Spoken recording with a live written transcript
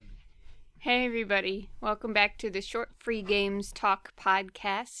Hey everybody, welcome back to the Short Free Games Talk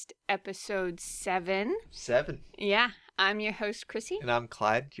podcast, episode 7. 7. Yeah, I'm your host Chrissy, And I'm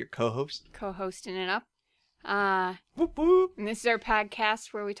Clyde, your co-host. co-hosting it up. Whoop whoop. And this is our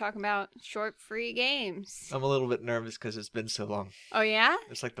podcast where we talk about short free games. I'm a little bit nervous because it's been so long. Oh yeah?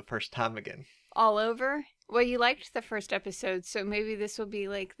 It's like the first time again. All over? Well, you liked the first episode, so maybe this will be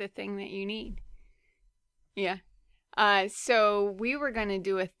like the thing that you need. Yeah. So we were going to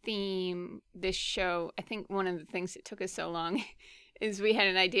do a theme this show. I think one of the things that took us so long is we had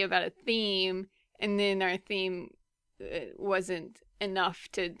an idea about a theme, and then our theme wasn't enough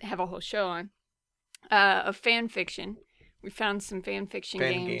to have a whole show on. Of fan fiction. We found some fan fiction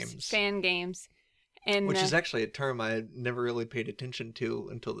fan games. And, which is actually a term I never really paid attention to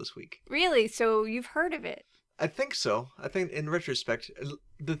until this week. Really? So you've heard of it? I think so. I think in retrospect,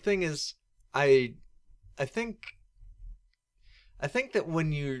 the thing is, I think that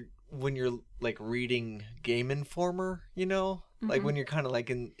when you're like reading Game Informer, you know, like when you're kind of like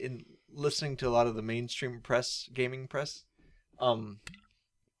in listening to a lot of the mainstream press, gaming press,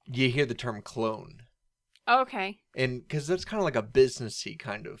 you hear the term clone. Okay. And because that's kind of like a businessy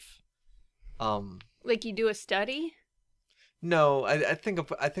kind of, like you do a study? No, I think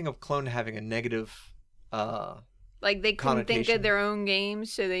of clone having a negative, like they couldn't think of their own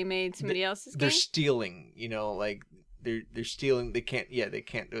games, so they made somebody else's game. They're stealing, you know, like they're stealing. They can't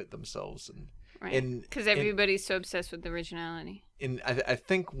do it themselves, and right, because everybody's so obsessed with originality. And I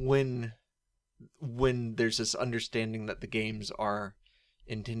think when there's this understanding that the games are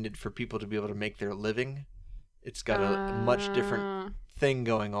intended for people to be able to make their living, it's got a much different thing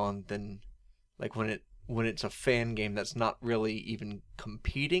going on than like when it's a fan game that's not really even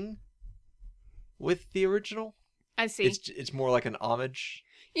competing with the original. I see. It's more like an homage.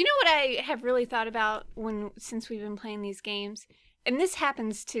 You know what I have really thought about since we've been playing these games, and this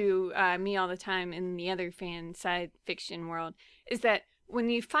happens to me all the time in the other fan side fiction world, is that when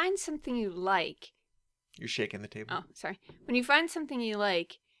you find something you like, you're shaking the table. Oh, sorry. When you find something you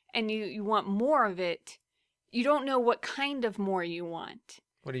like and you want more of it, you don't know what kind of more you want.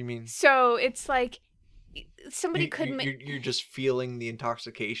 What do you mean? So it's like somebody you're just feeling the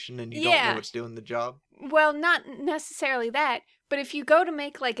intoxication and you don't know what's doing the job? Well, not necessarily that, but if you go to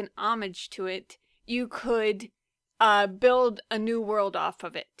make like an homage to it, you could build a new world off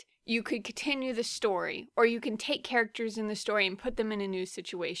of it. You could continue the story, or you can take characters in the story and put them in a new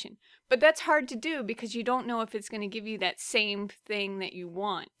situation. But that's hard to do because you don't know if it's going to give you that same thing that you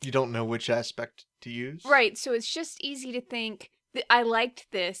want. You don't know which aspect to use? Right, so it's just easy to think, I liked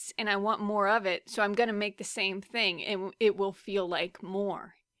this and I want more of it, so I'm going to make the same thing and it will feel like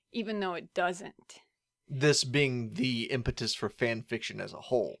more, even though it doesn't. This being the impetus for fan fiction as a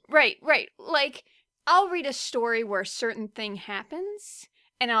whole. Right. Like, I'll read a story where a certain thing happens,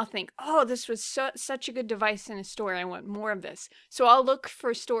 and I'll think, oh, this was such a good device in a story, I want more of this. So I'll look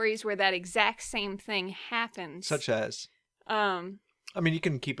for stories where that exact same thing happens. Such as? I mean, you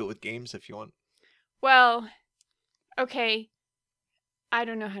can keep it with games if you want. Well, okay. I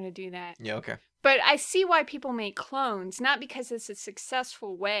don't know how to do that. Yeah, okay. But I see why people make clones, not because it's a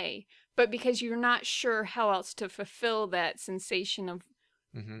successful way, but because you're not sure how else to fulfill that sensation of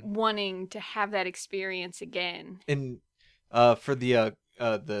wanting to have that experience again. And for the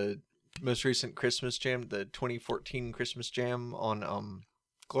most recent Christmas Jam, the 2014 Christmas Jam on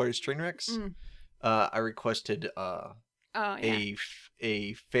Glorious Trainwrecks, I requested a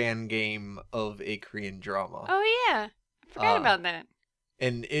fan game of a Korean drama. Oh yeah, I forgot about that.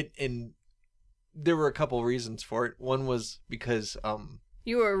 And there were a couple reasons for it. One was because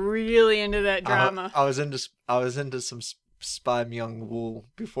you were really into that drama. I was into some Spy Myung Woo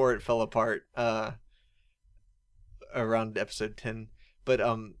before it fell apart around episode 10. But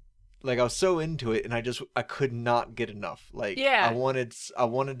like I was so into it and I could not get enough. Like I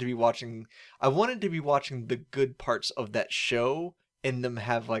wanted to be watching the good parts of that show and them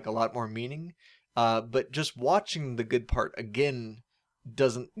have like a lot more meaning. But just watching the good part again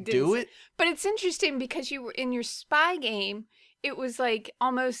doesn't do it. But it's interesting because you were in your spy game, it was like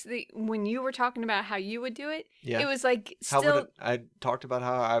almost when you were talking about how you would do it, it was like still... I talked about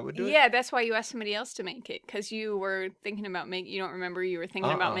how I would do it? Yeah, that's why you asked somebody else to make it, because you were thinking about making... You don't remember you were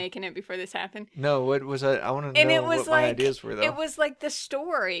thinking about making it before this happened? No, what was I want to know what my ideas were, though. It was like the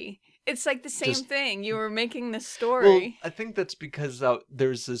story. It's like the same thing. You were making the story. Well, I think that's because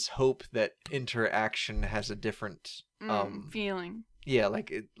there's this hope that interaction has a different... feeling. Yeah,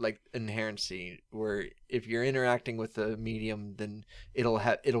 like inherency, where if you're interacting with the medium, then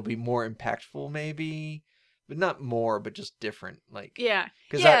it'll be more impactful, maybe, but not more, but just different. Like it's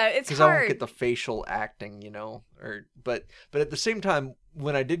because hard. I won't get the facial acting, but at the same time,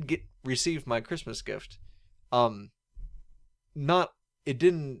 when I did get received my Christmas gift, it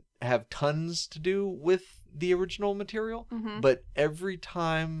didn't have tons to do with the original material, but every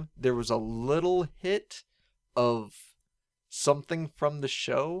time there was a little hit of something from the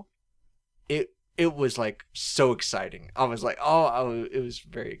show, it was like so exciting. I was like, it was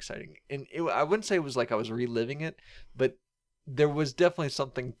very exciting. And I wouldn't say it was like I was reliving it, but there was definitely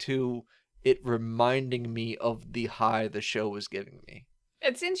something to it reminding me of the high the show was giving me.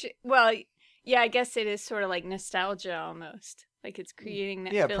 It's interesting. Well, yeah, I guess it is sort of like nostalgia almost. Like it's creating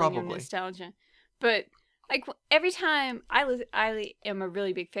that feeling of nostalgia. But like every time I am a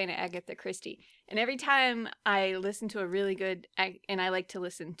really big fan of Agatha Christie, and every time I listen to a really good, and I like to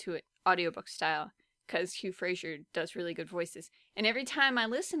listen to it audiobook style because Hugh Fraser does really good voices. And every time I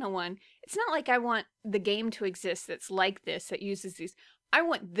listen to one, it's not like I want the game to exist that's like this, that uses these. I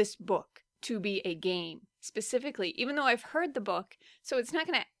want this book to be a game specifically, even though I've heard the book, so it's not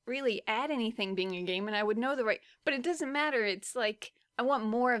going to really add anything being a game, and I would know but it doesn't matter. It's like I want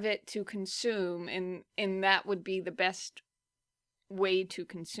more of it to consume, and that would be the best way to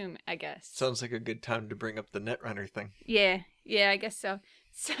consume it, I guess. Sounds like a good time to bring up the Netrunner thing. Yeah, I guess so.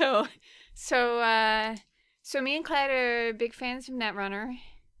 So me and Clyde are big fans of Netrunner.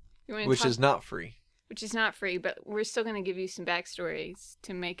 Which is not free. Which is not free, but we're still going to give you some backstories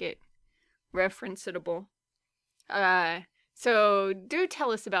to make it referenceable. So do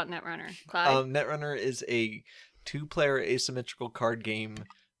tell us about Netrunner, Clyde. Netrunner is a 2-player asymmetrical card game.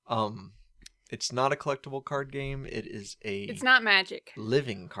 It's not a collectible card game. It's not Magic.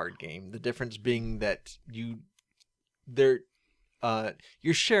 Living card game. The difference being that you're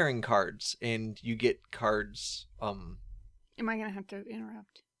sharing cards and you get cards. Am I gonna have to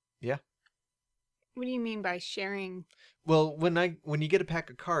interrupt? Yeah. What do you mean by sharing? Well, when you get a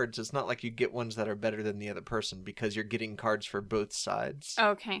pack of cards, it's not like you get ones that are better than the other person because you're getting cards for both sides.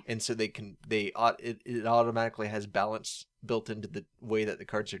 Okay. And so it automatically has balance built into the way that the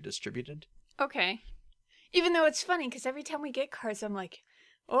cards are distributed. Okay. Even though it's funny because every time we get cards, I'm like,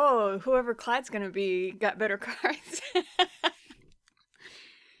 oh, whoever Clyde's gonna be got better cards.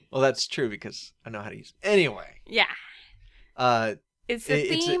 Well, that's true because I know how to use it. Anyway. Yeah. It's the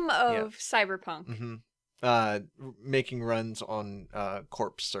theme of Cyberpunk. Mm-hmm. Making runs on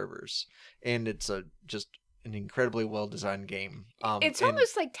corpse servers, and it's just an incredibly well-designed game. It's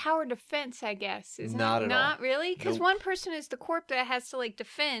almost like tower defense, I guess. Isn't not it? Not really, because one person is the corp that has to like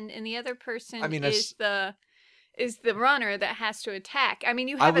defend, and the other person is the runner that has to attack. I mean,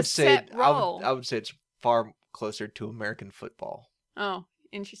 you have set role. I would say it's far closer to American football. Oh,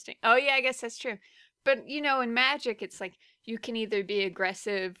 interesting. Oh yeah, I guess that's true. But in Magic, it's like you can either be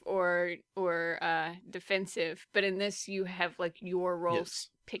aggressive or defensive. But in this, you have like your roles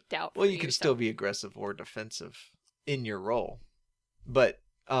picked out. Well, you can still be aggressive or defensive in your role, but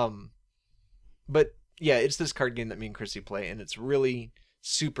yeah, it's this card game that me and Chrissy play, and it's really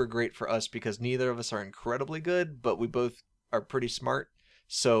super great for us because neither of us are incredibly good, but we both are pretty smart.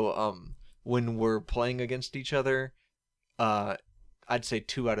 So when we're playing against each other, I'd say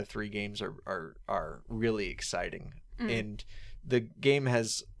 2 out of 3 games are really exciting. And the game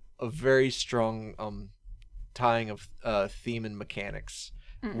has a very strong tying of theme and mechanics,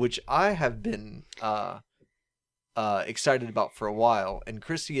 which I have been excited about for a while. And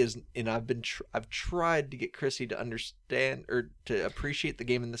Chrissy I've tried to get Chrissy to understand or to appreciate the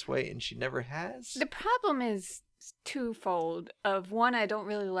game in this way, and she never has. The problem is twofold. Of one, I don't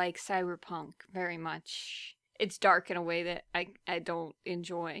really like Cyberpunk very much. It's dark in a way that I don't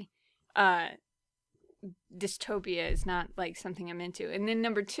enjoy. Dystopia is not like something I'm into. And then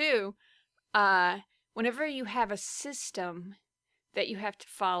number 2, whenever you have a system that you have to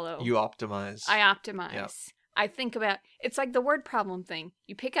follow, you optimize. I optimize. Yep. I think about it's like the word problem thing.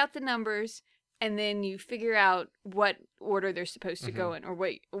 You pick out the numbers and then you figure out what order they're supposed to go in, or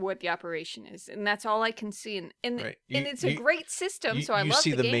what the operation is, and that's all I can see. And right. and it's a great system, so I love the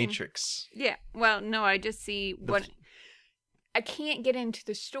game. You see the Matrix. Yeah. Well, no, I just see what. I can't get into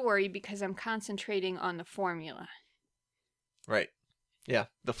the story because I'm concentrating on the formula. Right. Yeah.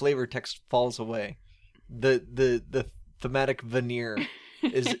 The flavor text falls away. The thematic veneer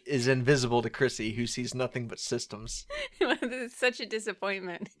is invisible to Chrissy, who sees nothing but systems. This is such a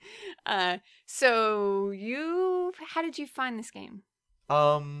disappointment. So how did you find this game?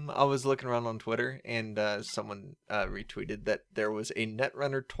 I was looking around on Twitter, and someone retweeted that there was a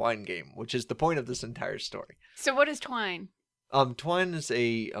Netrunner Twine game, which is the point of this entire story. So what is Twine? Twine is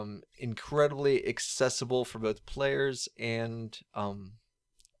a incredibly accessible for both players and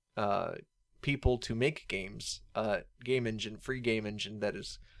people to make games. Game engine, free game engine that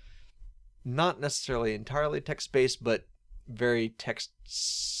is not necessarily entirely text-based, but very text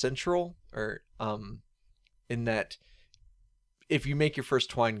central, or in that if you make your first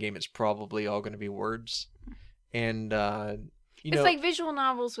Twine game, it's probably all going to be words, and it's like visual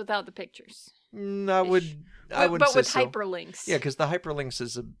novels without the pictures. I wouldn't but say with so. hyperlinks. Yeah, because the hyperlinks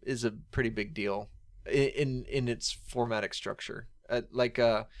is a pretty big deal in its formatic structure.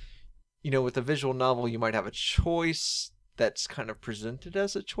 With a visual novel, you might have a choice that's kind of presented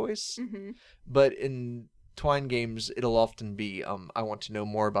as a choice, but in Twine games, it'll often be I want to know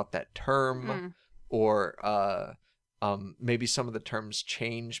more about that term, or maybe some of the terms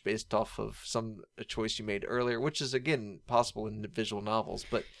change based off of a choice you made earlier, which is again possible in the visual novels,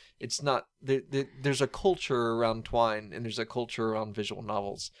 but it's not. There's a culture around Twine, and there's a culture around visual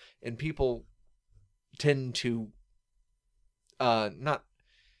novels, and people tend to not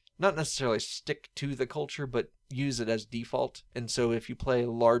necessarily stick to the culture, but use it as default. And so if you play a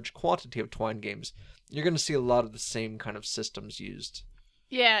large quantity of Twine games, you're going to see a lot of the same kind of systems used.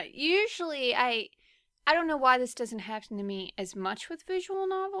 Yeah, usually I don't know why this doesn't happen to me as much with visual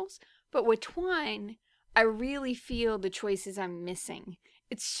novels, but with Twine, I really feel the choices I'm missing.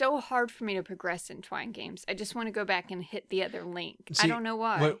 It's so hard for me to progress in Twine games. I just want to go back and hit the other link. See, I don't know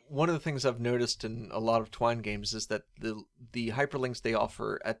why. One of the things I've noticed in a lot of Twine games is that the hyperlinks they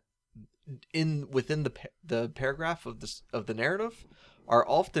offer within the paragraph of the narrative are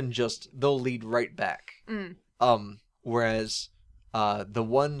often just they'll lead right back. Whereas the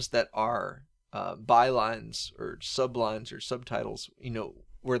ones that are bylines or sublines or subtitles,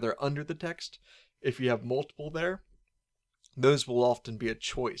 where they're under the text, if you have multiple there, those will often be a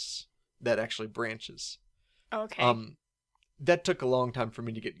choice that actually branches. Okay. That took a long time for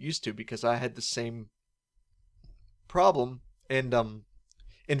me to get used to because I had the same problem, and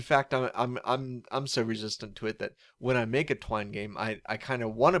in fact, I'm so resistant to it that when I make a Twine game, I kind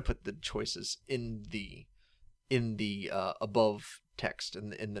of want to put the choices in the above text in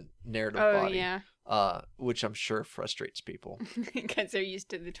the narrative body. Yeah. Which I'm sure frustrates people because they're used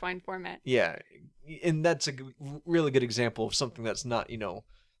to the Twine format. Yeah, and that's a really good example of something that's not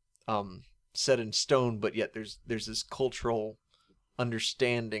set in stone, but yet there's this cultural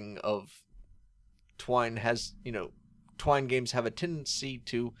understanding of Twine has Twine games have a tendency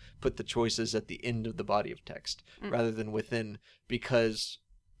to put the choices at the end of the body of text rather than within, because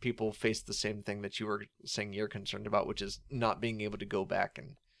people face the same thing that you were saying you're concerned about, which is not being able to go back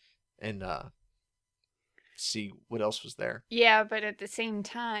and see what else was there. Yeah, but at the same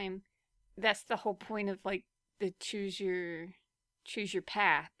time, that's the whole point of like the choose your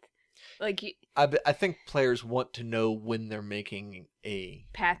path. Like I think players want to know when they're making a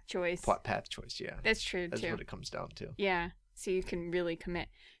path choice. Path choice, yeah. That's true too. That's what it comes down to. Yeah, so you can really commit.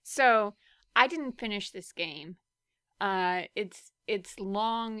 So I didn't finish this game. It's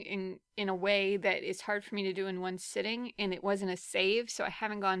long in a way that it's hard for me to do in one sitting, and it wasn't a save, so I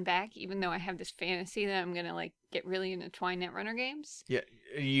haven't gone back, even though I have this fantasy that I'm gonna like get really into Twine Netrunner games. Yeah,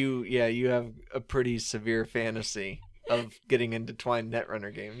 you have a pretty severe fantasy of getting into Twine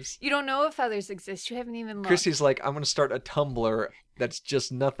Netrunner games. You don't know if others exist. You haven't even looked. Chrissy's like, I'm gonna start a Tumblr that's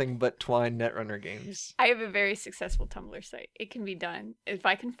just nothing but Twine Netrunner games. I have a very successful Tumblr site. It can be done. If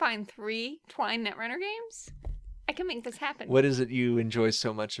I can find 3 Twine Netrunner games, I can make this happen. What is it you enjoy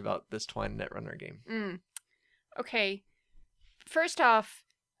so much about this Twine Netrunner game? Okay. First off,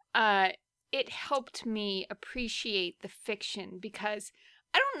 it helped me appreciate the fiction, because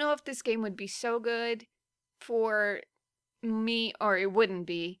I don't know if this game would be so good for me, or it wouldn't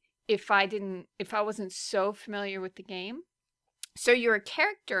be, if I wasn't so familiar with the game. So you're a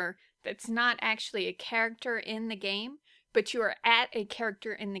character that's not actually a character in the game, but you are at a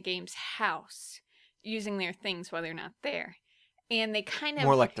character in the game's house, using their things while they're not there. And they kind of...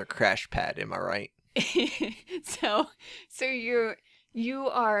 More like their crash pad, am I right? So you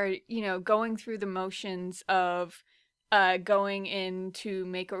are, going through the motions of going in to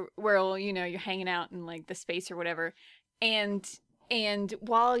make a whirl, you're hanging out in like the space or whatever. And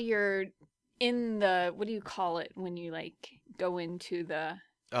while you're in the, what do you call it when you like go into the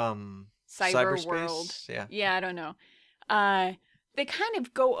cyber world? Yeah, I don't know. They kind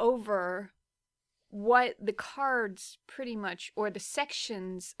of go over what the cards pretty much, or the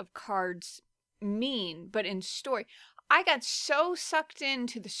sections of cards mean, but in story. I got so sucked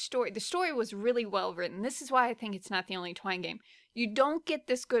into the story. The story was really well written. This is why I think it's not the only Twine game. You don't get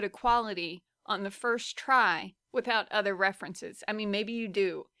this good a quality on the first try without other references. I mean, maybe you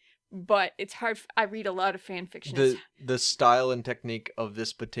do, but it's hard. I read a lot of fan fiction. The style and technique of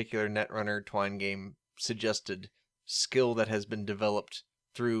this particular Netrunner Twine game suggested skill that has been developed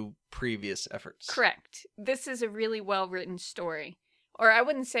through previous efforts. Correct. This is a really well-written story. Or I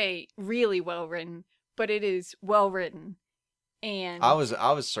wouldn't say really well-written, but it is well-written. And I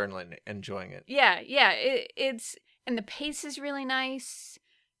was certainly enjoying it. yeah, it's and the pace is really nice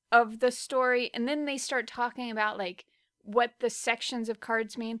of the story, and then they start talking about like what the sections of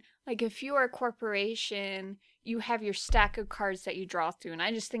cards mean. Like if you are a corporation, you have your stack of cards that you draw through, and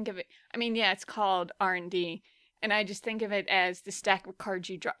I just think of it. I mean, yeah, it's called R&D, and I just think of it as the stack of cards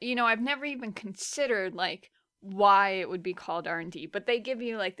you draw. You know, I've never even considered like why it would be called R&D, but they give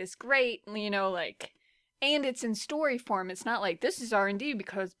you like this great, you know, like, and it's in story form. It's not like this is R&D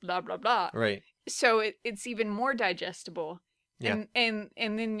because blah blah blah. Right. So it's even more digestible. Yeah. And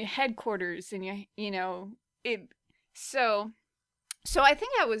then your headquarters and you know it. So I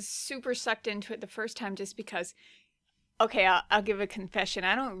think I was super sucked into it the first time just because. Okay, I'll give a confession.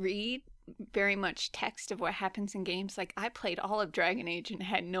 I don't read very much text of what happens in games. Like I played all of Dragon Age and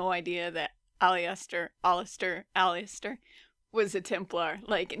had no idea that Alistair was a Templar,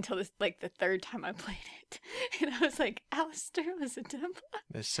 like until this, like the third time I played it, and I was like, Alistair was a Templar.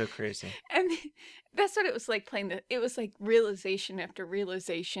 That's so crazy. And that's what it was like playing it was like realization after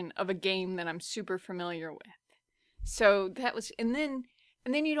realization of a game that I'm super familiar with. So that was, and then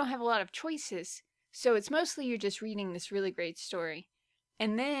you don't have a lot of choices. So it's mostly you're just reading this really great story,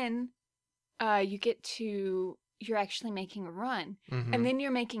 and then you get to. You're actually making a run. Mm-hmm. And then you're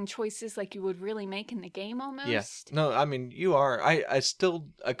making choices like you would really make in the game almost. Yeah. No, I mean, you are. I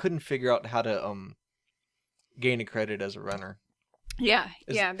couldn't figure out how to gain a credit as a runner. Yeah.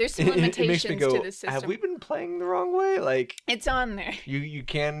 There's some limitations it makes me go, to the system. have we been playing the wrong way? Like it's on there. You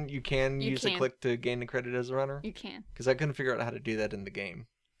can use a click to gain a credit as a runner? You can. Because I couldn't figure out how to do that in the game.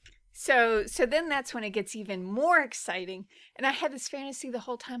 So then that's when it gets even more exciting. And I had this fantasy the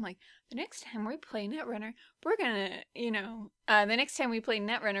whole time, like, the next time we play Netrunner, we're going to, the next time we play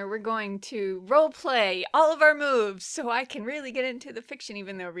Netrunner, we're going to role play all of our moves so I can really get into the fiction,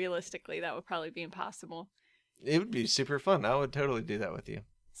 even though realistically that would probably be impossible. It would be super fun. I would totally do that with you.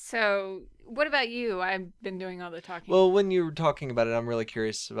 So what about you? I've been doing all the talking. Well, when you were talking about it, I'm really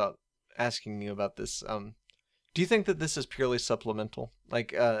curious about asking you about this. Do you think that this is purely supplemental?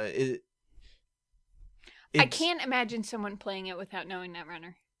 Like, I can't imagine someone playing it without knowing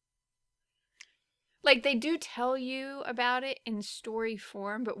Netrunner. Like, they do tell you about it in story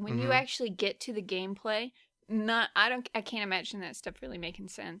form, but when you actually get to the gameplay, I can't imagine that stuff really making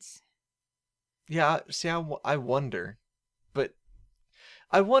sense. Yeah, see, I wonder. But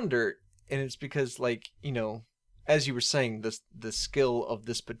I wonder, and it's because, like, as you were saying, the skill of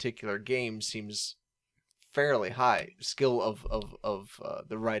this particular game seems fairly high. Skill of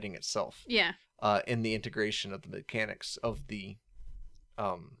the writing itself. Yeah. In the integration of the mechanics of the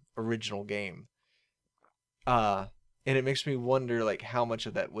original game. And it makes me wonder, like, how much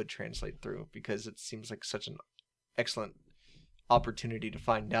of that would translate through, because it seems like such an excellent opportunity to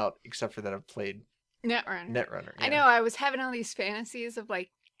find out, except for that I've played Netrunner. Yeah. I know, I was having all these fantasies of, like,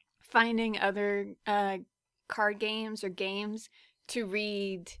 finding other card games or games to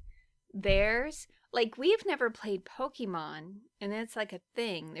read theirs. Like, we've never played Pokemon, and it's like a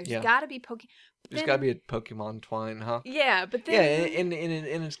thing. There's got to be Pokemon. There's got to be a Pokemon Twine, huh? Yeah, but then... Yeah, and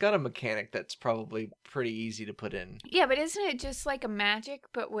it's got a mechanic that's probably pretty easy to put in. Yeah, but isn't it just like a Magic,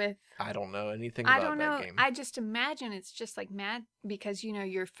 but with... I don't know anything about that game. I just imagine it's just like because,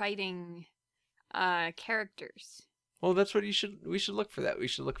 you're fighting characters. Well, that's what we should look for that. We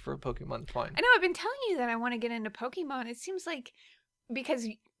should look for a Pokemon Twine. I know, I've been telling you that I want to get into Pokemon. It seems like... Because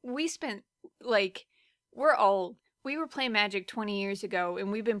we spent, like... We're old. We were playing Magic 20 years ago,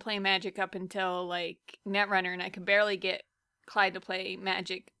 and we've been playing Magic up until, like, Netrunner, and I could barely get Clyde to play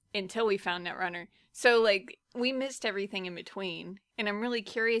Magic until we found Netrunner. So, like, we missed everything in between, and I'm really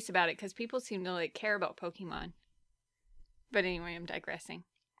curious about it, because people seem to, like, care about Pokemon. But anyway, I'm digressing.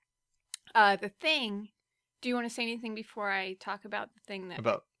 The Thing, do you want to say anything before I talk about the thing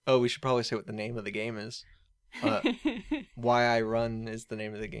that... we should probably say what the name of the game is. Why I Run is the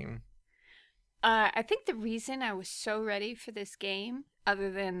name of the game. I think the reason I was so ready for this game,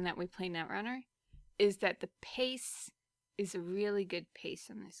 other than that we play Netrunner, is that the pace is a really good pace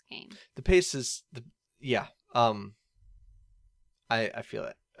in this game. The pace is I feel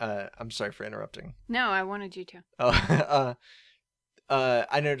it. I'm sorry for interrupting. No, I wanted you to. Oh,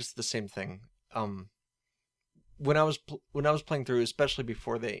 I noticed the same thing. When I was playing through, especially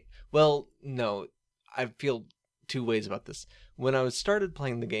before I feel two ways about this. When I started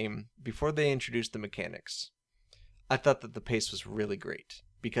playing the game, before they introduced the mechanics, I thought that the pace was really great,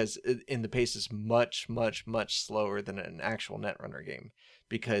 because the pace is much, much, much slower than an actual Netrunner game,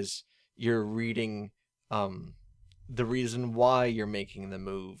 because you're reading the reason why you're making the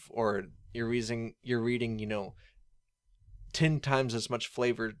move, or you're reading 10 times as much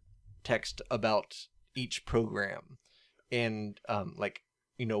flavor text about each program, and like,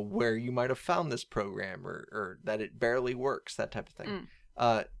 you know, where you might have found this program, or that it barely works, that type of thing.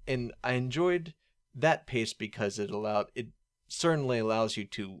 And I enjoyed that pace because it certainly allows you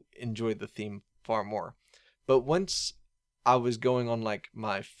to enjoy the theme far more. But once I was going on like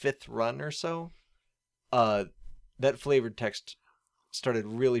my 5th run or so, that flavored text started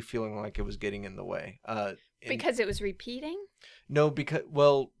really feeling like it was getting in the way. Because it was repeating? No,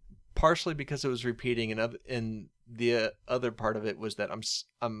 partially because it was repeating, and the other part of it was that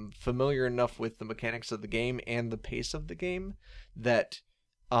I'm familiar enough with the mechanics of the game and the pace of the game that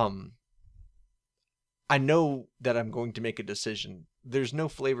I know that I'm going to make a decision. There's no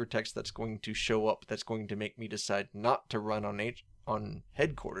flavor text that's going to show up that's going to make me decide not to run on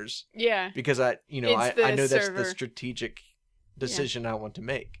headquarters. Yeah. Because I know server. that's the strategic decision I want to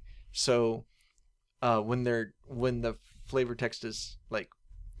make. So when the flavor text is like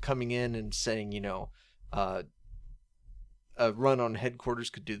coming in and saying, a run on headquarters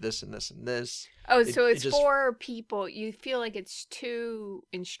could do this and this and this. Oh, so it's for people. You feel like it's too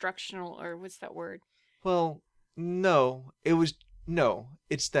instructional, or what's that word? Well, no. It's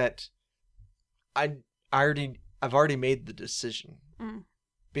that I've already made the decision.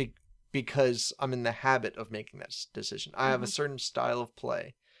 Because I'm in the habit of making that decision. I have a certain style of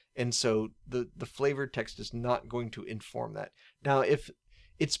play, and so the flavor text is not going to inform that. Now, if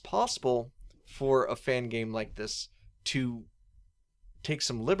it's possible for a fan game like this to take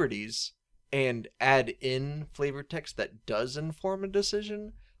some liberties and add in flavor text that does inform a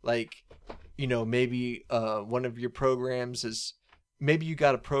decision, like, maybe one of your programs is, maybe you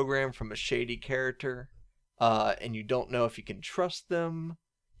got a program from a shady character, and you don't know if you can trust them,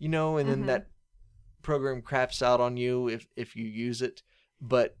 and then that program craps out on you if you use it.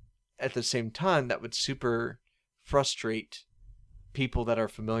 But at the same time, that would super frustrate people that are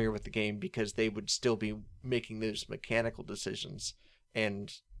familiar with the game, because they would still be making those mechanical decisions,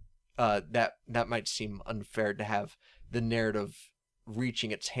 and that might seem unfair to have the narrative reaching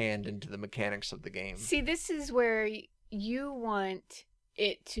its hand into the mechanics of the game. See, this is where you want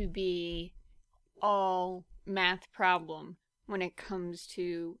it to be all math problem when it comes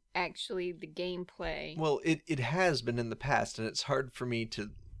to actually the gameplay. Well, it has been in the past, and it's hard for me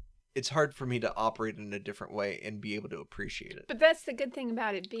to operate in a different way and be able to appreciate it. But that's the good thing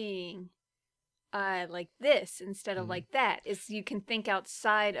about it being like this instead of like that, is you can think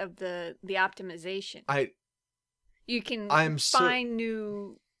outside of the optimization. You can find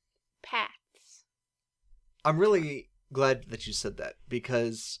new paths. I'm really glad that you said that,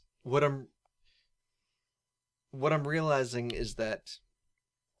 because what I'm realizing is that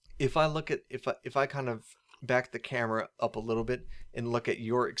if I kind of back the camera up a little bit and look at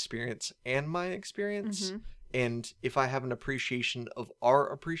your experience and my experience, and if I have an appreciation of our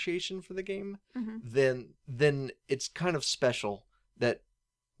appreciation for the game, then it's kind of special that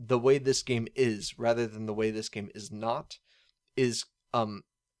the way this game is, rather than the way this game is not, is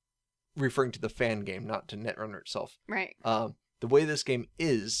referring to the fan game, not to Netrunner itself. Right. The way this game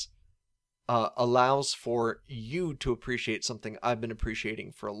is allows for you to appreciate something I've been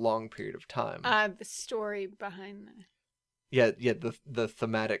appreciating for a long period of time. The story behind that. Yeah, the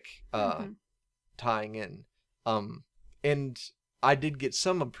thematic tying in. And I did get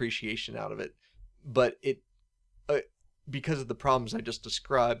some appreciation out of it, but it because of the problems I just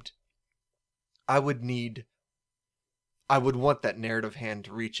described, I would want that narrative hand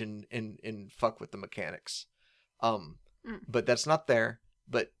to reach in and fuck with the mechanics. But that's not there.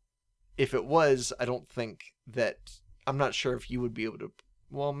 But if it was, I don't think that, I'm not sure if you would be able to,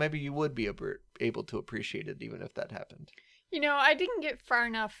 well, maybe you would be able to appreciate it even if that happened. I didn't get far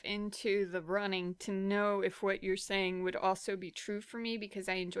enough into the running to know if what you're saying would also be true for me, because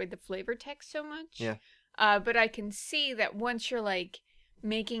I enjoyed the flavor text so much. Yeah. But I can see that once you're like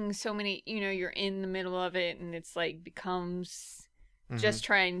making so many, you're in the middle of it and it's like becomes just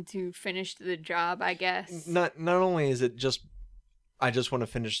trying to finish the job, I guess. Not only is it just, I just want to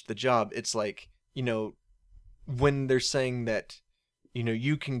finish the job, it's like, when they're saying that,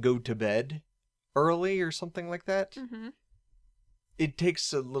 you can go to bed early or something like that, it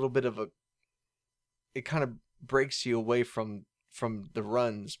takes a little bit of it kind of breaks you away from the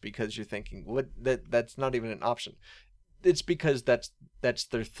runs, because you're thinking, what, that's not even an option. It's because that's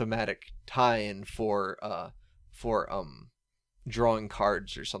their thematic tie-in for drawing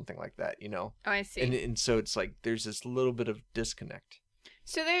cards or something like that, Oh, I see. And so it's like there's this little bit of disconnect.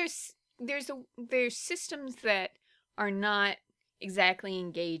 So there's systems that are not exactly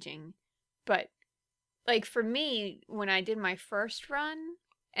engaging, but like for me, when I did my first run,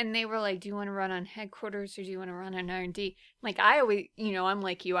 and they were like, do you want to run on headquarters or do you want to run on R&D? Like, I always, I'm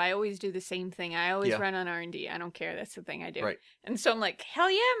like you. I always do the same thing. I always run on R&D. I don't care. That's the thing I do. Right. And so I'm like, hell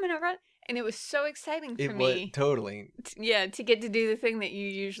yeah, I'm going to run. And it was so exciting for me. Totally. To get to do the thing that you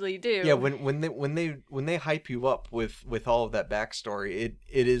usually do. Yeah, when they hype you up with all of that backstory,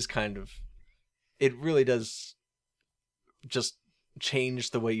 it is kind of, it really does just change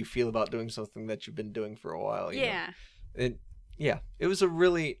the way you feel about doing something that you've been doing for a while. You know? It was a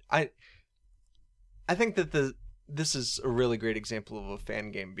really, I think that this is a really great example of a fan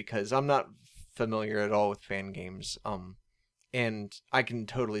game, because I'm not familiar at all with fan games. And I can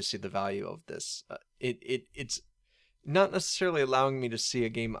totally see the value of this. It's not necessarily allowing me to see a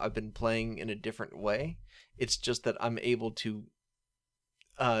game I've been playing in a different way. It's just that I'm able to,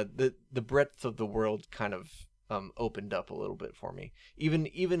 the breadth of the world kind of opened up a little bit for me. Even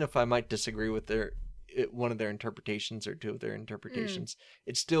if I might disagree with one of their interpretations or two of their interpretations,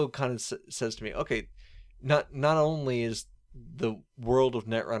 it still kind of says to me, okay, not only is the world of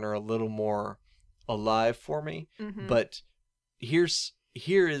Netrunner a little more alive for me, but here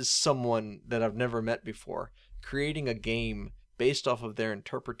is someone that I've never met before creating a game based off of their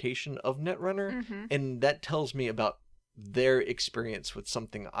interpretation of Netrunner, and that tells me about their experience with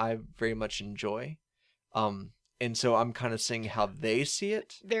something I very much enjoy. And so I'm kind of seeing how they see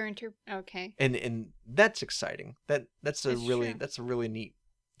it. Okay. And that's exciting. That's a really neat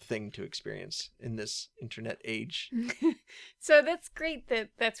thing to experience in this internet age. So that's great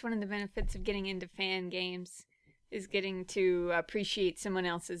that's one of the benefits of getting into fan games, is getting to appreciate someone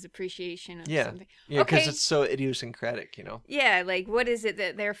else's appreciation of something. Yeah, because it's so idiosyncratic, Yeah, like what is it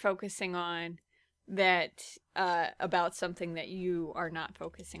that they're focusing on that about something that you are not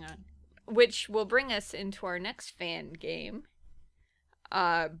focusing on? Which will bring us into our next fan game,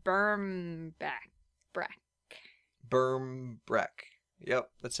 Bermbrack. Bermbrack. Yep,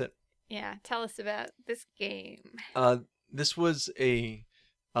 that's it. Yeah, tell us about this game. This was a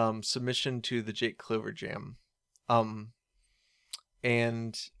submission to the Jake Clover Jam.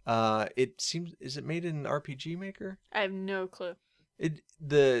 And it seems, is it made in RPG Maker? I have no clue.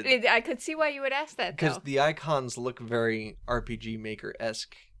 I could see why you would ask that, because the icons look very RPG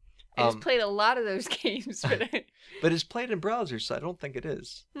Maker-esque. I just played a lot of those games, but it's played in browsers, so I don't think it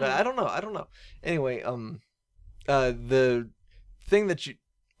is. But I don't know. Anyway, the thing that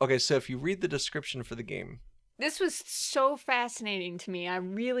so if you read the description for the game, this was so fascinating to me. I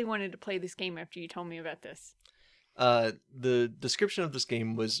really wanted to play this game after you told me about this. The description of this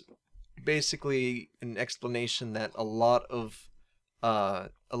game was basically an explanation that a lot of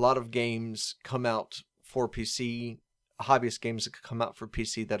games come out for PC, hobbyist games that come out for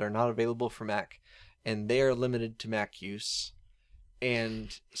PC that are not available for Mac, and they are limited to Mac use.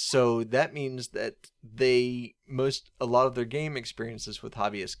 And so that means that a lot of their game experiences with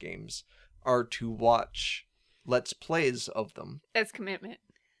hobbyist games are to watch Let's Plays of them. That's commitment.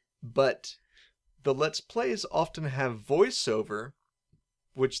 But the Let's Plays often have voiceover,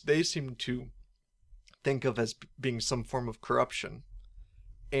 which they seem to think of as being some form of corruption.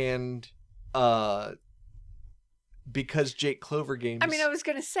 And because Jake Clover games... I mean, I was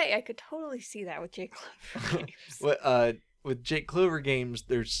going to say, I could totally see that with Jake Clover games. With Jake Clover games,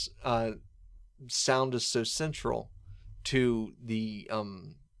 there's sound is so central to the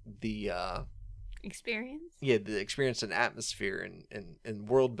experience. Yeah, the experience and atmosphere and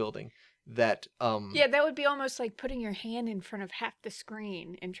world building that that would be almost like putting your hand in front of half the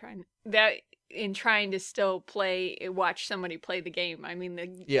screen and trying to still watch somebody play the game. I mean,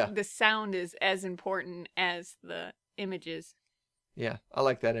 the sound is as important as the images. Yeah, I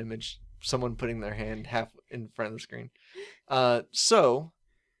like that image. Someone putting their hand half in front of the screen. So,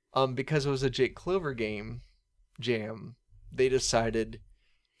 because it was a Jake Clover jam, they decided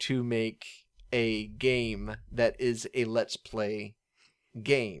to make a game that is a Let's Play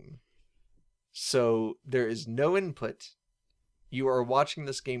game. So there is no input. You are watching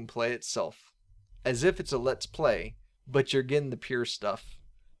this game play itself as if it's a Let's Play, but you're getting the pure stuff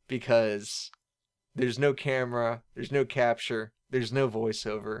because there's no camera, there's no capture, there's no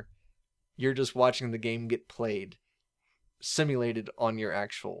voiceover. You're just watching the game get played, simulated on your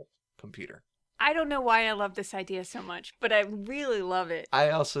actual computer. I don't know why I love this idea so much, but I really love it.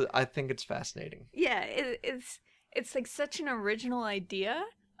 I think it's fascinating. Yeah, it's like such an original idea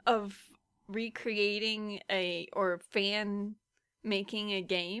of recreating or fan making a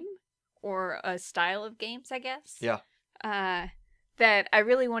game or a style of games, I guess. Yeah. That I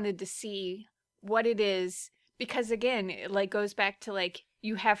really wanted to see what it is, because again, it like goes back to like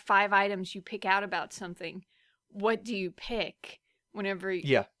you have 5 items you pick out about something. What do you pick whenever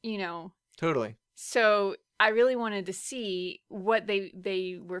Totally. So I really wanted to see what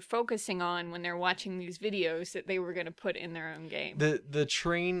they were focusing on when they're watching these videos that they were going to put in their own game. The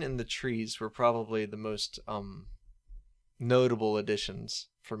train and the trees were probably the most notable additions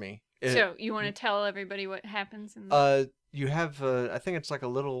for me. So you want to tell everybody what happens in the... You have I think it's like a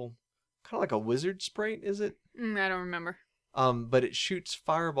little kind of like a wizard sprite, is it? I don't remember. But it shoots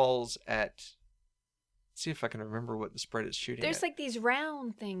fireballs at. Let's see if I can remember what the sprite is shooting. There's at. like these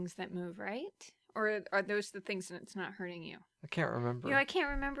round things that move, right? Or are those the things that it's not hurting you? I can't remember. I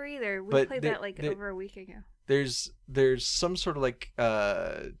can't remember either. We But played that like over a week ago. There's some sort of like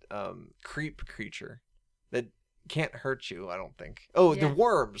creep creature that can't hurt you, I don't think. Oh, Yeah. the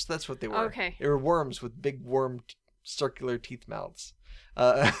worms. That's what they were. Okay. They were worms with big circular teeth mouths.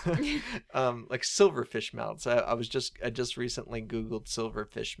 Like silverfish mouths. I just recently Googled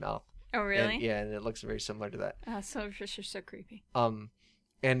silverfish mouth. Oh, really? And it looks very similar to that. Silverfish are so creepy.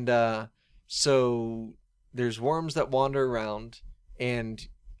 So there's worms that wander around, and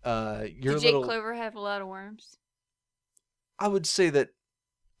your Did Jake Clover have a lot of worms? I would say that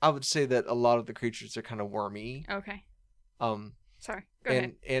a lot of the creatures are kind of wormy. Okay. Sorry. Go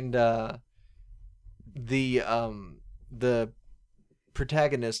ahead. And the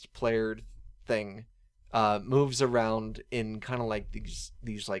protagonist player thing moves around in kind of like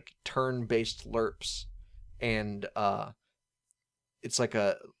these like turn-based lerps, and it's like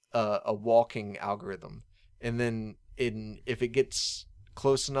a walking algorithm, and then if it gets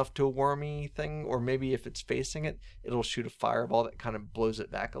close enough to a wormy thing, or maybe if it's facing it, it'll shoot a fireball that kind of blows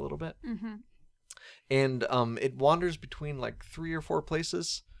it back a little bit. Mm-hmm. And it wanders between like 3 or 4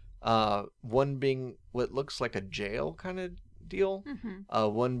 places, one being what looks like a jail kind of deal,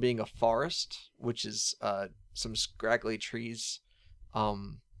 one being a forest, which is some scraggly trees. I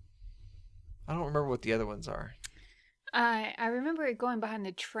don't remember what the other ones are. I remember it going behind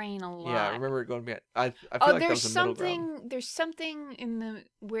the train a lot. Yeah, I remember it going behind. I feel like that was a middle ground. There's something in the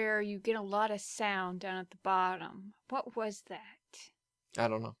where you get a lot of sound down at the bottom. What was that? I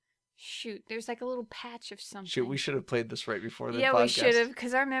don't know. Shoot, there's like a little patch of something. Shoot, we should have played this right before the podcast. Yeah, we should have,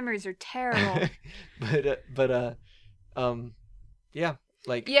 because our memories are terrible. Yeah,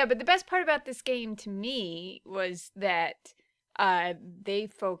 like... Yeah, but the best part about this game to me was that they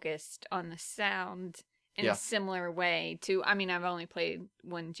focused on the sound in a similar way to... I mean, I've only played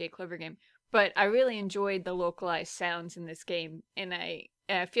one Jake Clover game, but I really enjoyed the localized sounds in this game, and I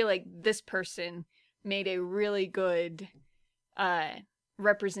feel like this person made a really good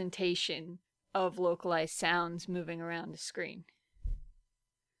representation of localized sounds moving around the screen.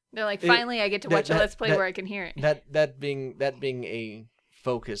 They're like, finally, I get to watch a Let's Play where I can hear it. That being a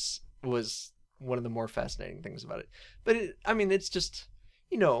focus was one of the more fascinating things about it. But it's just,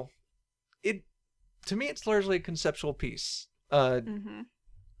 to me, it's largely a conceptual piece.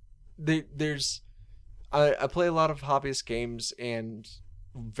 There's, I play a lot of hobbyist games, and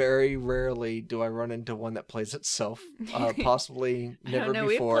very rarely do I run into one that plays itself. Possibly never I don't know,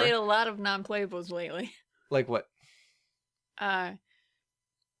 before. We've played a lot of non-playables lately. Like what? I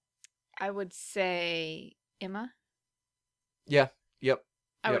would say Emma. Yeah. Yep.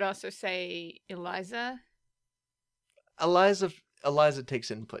 I would also say Eliza. Eliza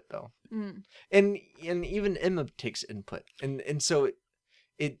takes input though, and even Emma takes input, and so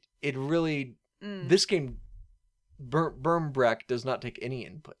it really this game, Bermbrak does not take any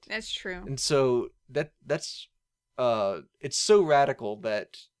input. That's true. And so that's it's so radical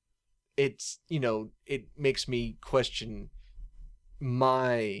that it's it makes me question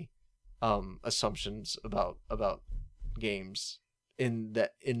my assumptions about games, in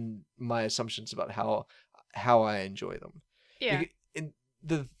my assumptions about how I enjoy them. Yeah. And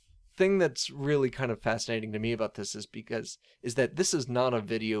the thing that's really kind of fascinating to me about this is that this is not a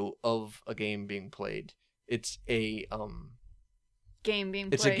video of a game being played. It's a game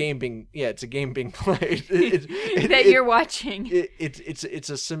being played. It's a game being it's a game being played. You're watching. It's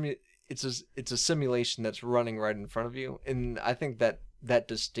a simulation that's running right in front of you, and I think that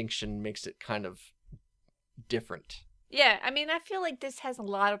distinction makes it kind of different. Yeah, I mean, I feel like this has a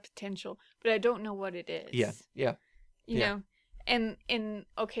lot of potential, but I don't know what it is. Yeah. You know? And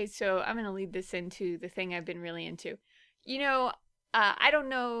okay, so I'm going to lead this into the thing I've been really into. I don't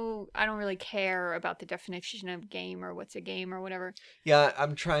know, I don't really care about the definition of game or what's a game or whatever. Yeah,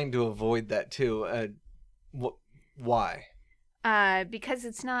 I'm trying to avoid that too. Why? Because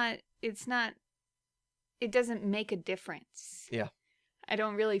it doesn't make a difference. Yeah. I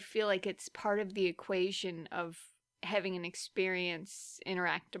don't really feel like it's part of the equation of having an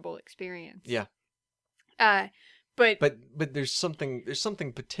interactable experience. Yeah. But there's something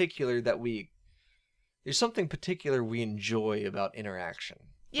particular there's something particular we enjoy about interaction.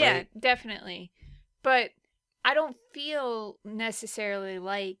 Yeah, right? definitely. But I don't feel necessarily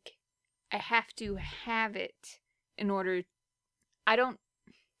like I have to have it in order. I don't.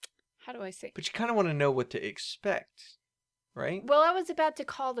 How do I say? But you kind of want to know what to expect, right? Well, I was about to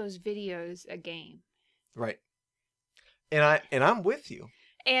call those videos a game. Right. And I'm with you.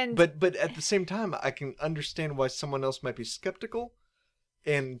 And But at the same time, I can understand why someone else might be skeptical,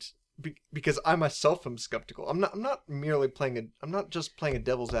 and because I myself am skeptical. I'm not merely playing a. I'm not just playing a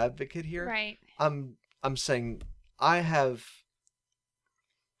devil's advocate here. right. I'm saying I have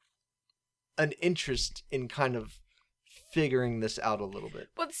an interest in kind of figuring this out a little bit.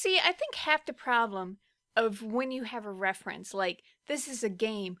 Well, see, I think half the problem of when you have a reference, like this is a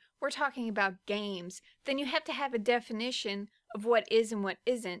game, we're talking about games, then you have to have a definition of what is and what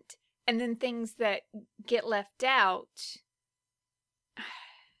isn't. And then things that get left out.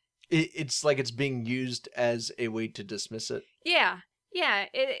 It's like it's being used as a way to dismiss it. Yeah. Yeah.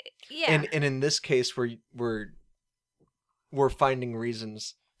 Yeah. And in this case, we're finding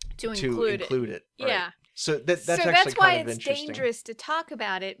reasons to include it. Right? Yeah. So that's so actually that's why kind of it's interesting. dangerous to talk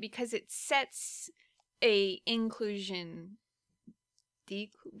about it, because it sets a inclusion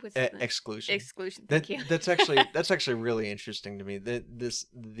Exclusion. Exclusion. Thank you. That's actually really interesting to me.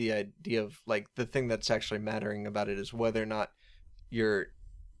 The idea of like the thing that's actually mattering about it is whether or not you're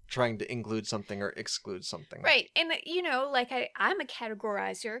trying to include something or exclude something. Right. And like I'm a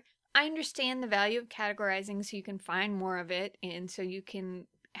categorizer. I understand the value of categorizing so you can find more of it, and so you can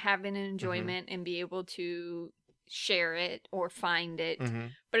have an enjoyment and be able to share it or find it. Mm-hmm.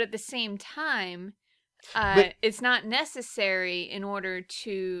 But at the same time, But- it's not necessary in order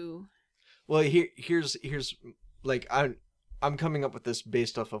to. Well, here's like I'm coming up with this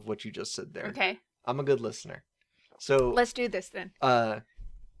based off of what you just said there. Okay. I'm a good listener. So Let's do this then.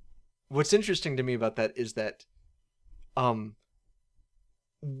 What's interesting to me about that is that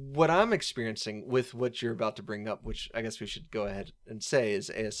what I'm experiencing with what you're about to bring up, which I guess we should go ahead and say, is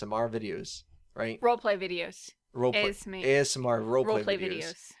ASMR videos, right? Roleplay videos. ASMR roleplay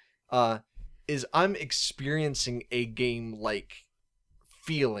videos. Is I'm experiencing a game-like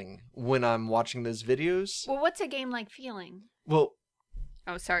feeling when I'm watching those videos. Well, what's a game-like feeling? Well...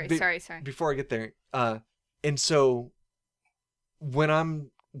 Oh, sorry. Before I get there, and so when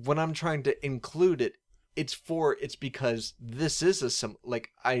I'm trying to include it, it's because this is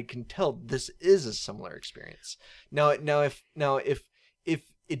I can tell this is a similar experience. Now if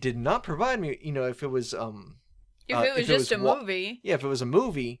it did not provide me, if it was if it was just a movie. Yeah, if it was a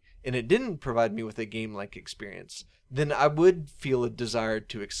movie and it didn't provide me with a game-like experience, then I would feel a desire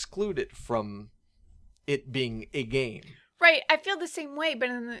to exclude it from it being a game. Right, I feel the same way, but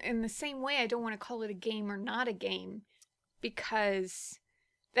in the same way, I don't want to call it a game or not a game, because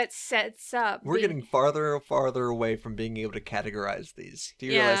that sets up. We're getting farther and farther away from being able to categorize these. Do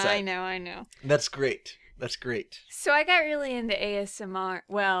you realize that? Yeah, I know. That's great. So I got really into ASMR.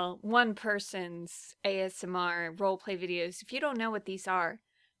 Well, one person's ASMR roleplay videos. If you don't know what these are,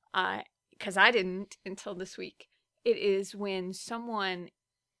 because I didn't until this week, it is when someone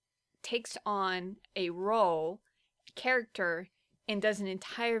takes on a character, and does an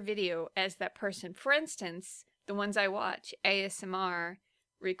entire video as that person. For instance, the ones I watch, ASMR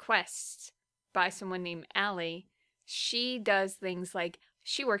requests by someone named Allie, she does things like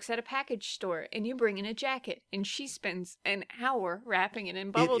she works at a package store and you bring in a jacket and she spends an hour wrapping it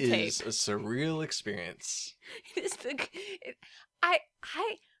in bubble tape. It is a surreal experience. It is I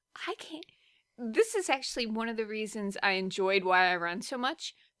can't. This is actually one of the reasons I enjoyed Why I Run so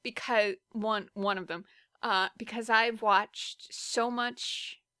much, because one of them, because I've watched so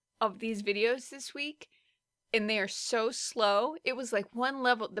much of these videos this week, and they are so slow. It was like one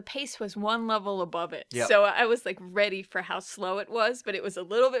level, the pace was one level above it. Yep. So I was like ready for how slow it was, but it was a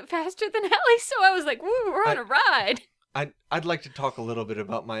little bit faster than Ellie. So I was like, woo, we're on a ride. I'd like to talk a little bit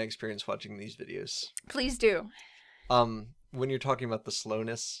about my experience watching these videos. Please do. When you're talking about the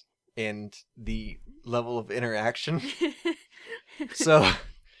slowness and the level of interaction. So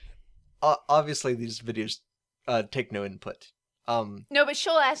obviously these videos take no input. No, but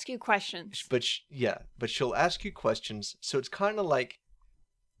she'll ask you questions. But she'll ask you questions. So it's kind of like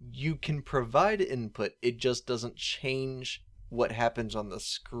you can provide input. It just doesn't change what happens on the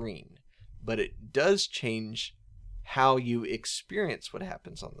screen, but it does change how you experience what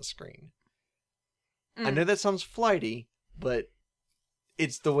happens on the screen. I know that sounds flighty, but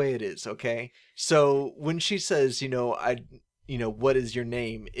it's the way it is. Okay. So when she says, what is your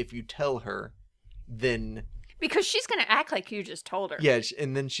name? If you tell her, then. Because she's going to act like you just told her. Yeah,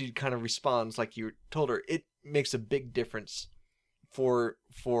 and then she kind of responds like you told her. It makes a big difference for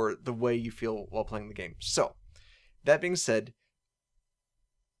the way you feel while playing the game. So, that being said,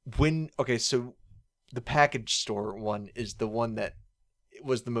 so the package store one is the one that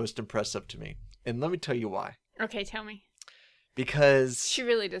was the most impressive to me. And let me tell you why. Okay, tell me. Because She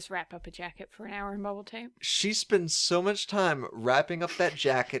really does wrap up a jacket for an hour in bubble tape. she spends so much time wrapping up that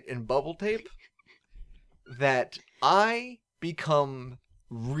jacket in bubble tape that I become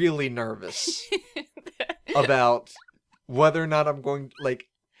really nervous about whether or not I'm going, like,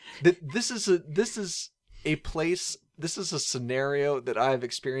 this is a place, this is a scenario that I've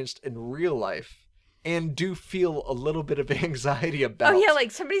experienced in real life and do feel a little bit of anxiety about. Oh yeah,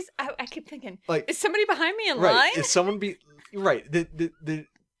 like somebody's. I keep thinking, like, is somebody behind me in right, line? is someone right?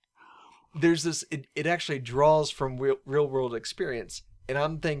 There's this. It actually draws from real world experience, and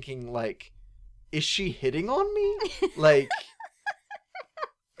I'm thinking, like, is she hitting on me? Like,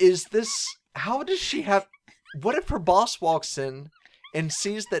 is this? How does she have? What if her boss walks in and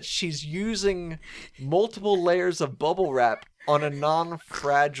sees that she's using multiple layers of bubble wrap on a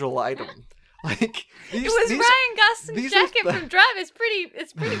non-fragile item? Like, it was Ryan Gosling's jacket from Drive. It's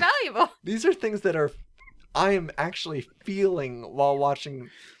pretty valuable. These are things that I am actually feeling while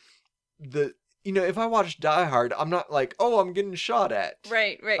watching if I watch Die Hard, I'm not like, oh, I'm getting shot at.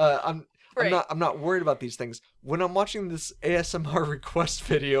 Right. I'm not worried about these things. When I'm watching this ASMR request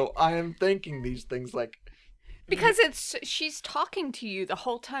video, I am thinking these things, like, because she's talking to you the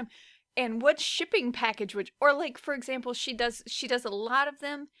whole time, and what shipping package or like, for example, she does a lot of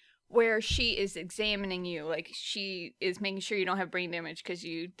them where she is examining you, like she is making sure you don't have brain damage because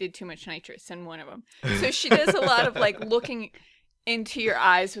you did too much nitrous in one of them. So she does a lot of like looking into your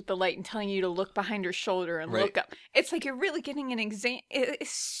eyes with the light and telling you to look behind her shoulder and look up. It's like you're really getting an exam.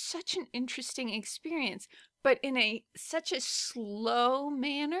 It's such an interesting experience, but in such a slow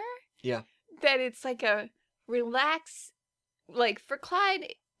manner. Yeah. That it's like a relax. Like for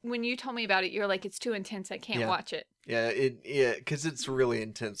Clyde, when you told me about it, you're like, it's too intense. I can't watch it. Yeah, because it's really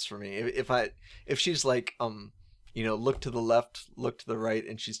intense for me. If she's like, look to the left, look to the right,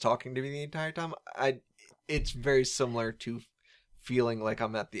 and she's talking to me the entire time, it's very similar to feeling like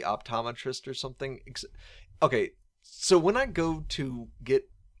I'm at the optometrist or something. Okay, so when I go to get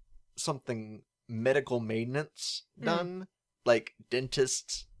something medical maintenance done, like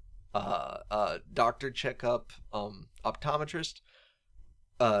dentist, doctor checkup, optometrist,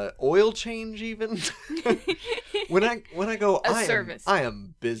 oil change even. when I go, I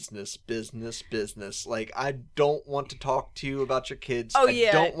am business. Like, I don't want to talk to you about your kids. Oh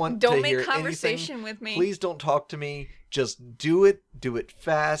yeah. Don't make hear conversation anything. with me. Please don't talk to me. Just do it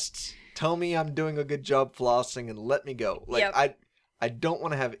fast. Tell me I'm doing a good job flossing and let me go. Like, I don't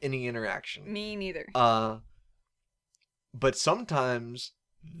want to have any interaction. Me neither. But sometimes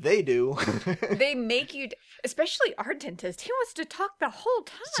they do. They make you, especially our dentist. He wants to talk the whole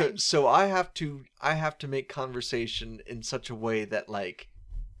time. So I have to make conversation in such a way that, like,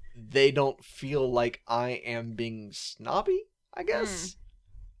 they don't feel like I am being snobby, I guess.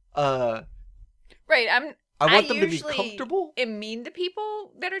 Right. I want them to be comfortable. I'm mean to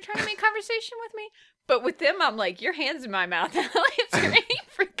people that are trying to make conversation with me, but with them, I'm like, your hand's in my mouth. I'll answer any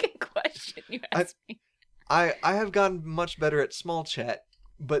freaking question you ask me. I have gotten much better at small chat.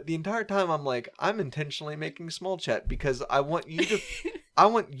 But the entire time I'm like, I'm intentionally making small chat because I want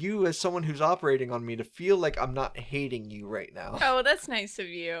you as someone who's operating on me to feel like I'm not hating you right now. Oh, well, that's nice of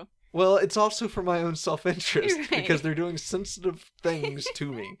you. Well, it's also for my own self-interest Right. because they're doing sensitive things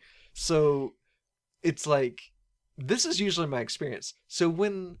to me. So it's like, this is usually my experience. So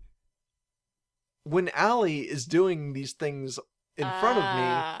when Allie is doing these things in front of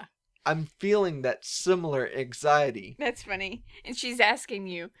me, I'm feeling that similar anxiety. That's funny. And she's asking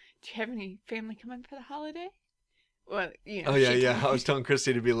you, do you have any family coming for the holiday? Well, Oh, yeah. I was telling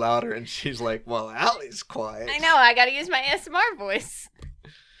Christy to be louder, and she's like, well, Allie's quiet. I know. I got to use my ASMR voice.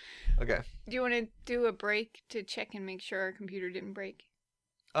 Okay. Do you want to do a break to check and make sure our computer didn't break?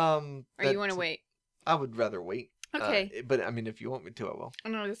 Or you want to wait? I would rather wait. Okay. But, I mean, if you want me to, I will.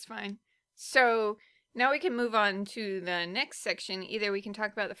 No, that's fine. So now we can move on to the next section. Either we can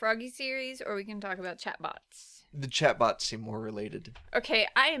talk about the Froggy series or we can talk about chatbots. The chatbots seem more related. Okay,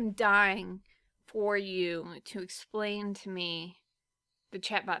 I am dying for you to explain to me the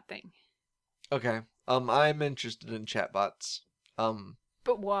chatbot thing. Okay. I'm interested in chatbots.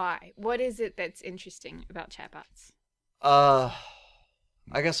 But why? What is it that's interesting about chatbots?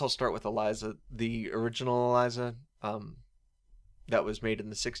 I guess I'll start with Eliza, the original Eliza, that was made in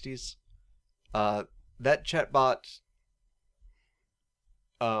the 60s. That chatbot,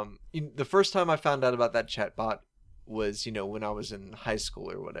 the first time I found out about that chatbot was, when I was in high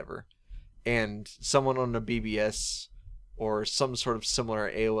school or whatever, and someone on a BBS or some sort of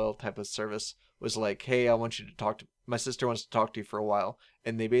similar AOL type of service was like, "Hey, I want you to talk to my sister wants to talk to you for a while,"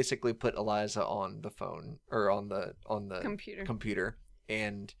 and they basically put Eliza on the phone or on the computer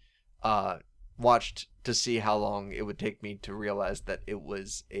and watched to see how long it would take me to realize that it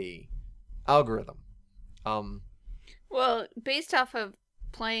was a algorithm. Well, based off of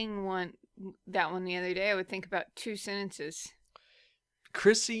playing that one the other day, I would think about 2 sentences.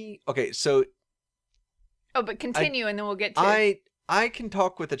 Chrissy, okay, so oh, but continue and then we'll get to I can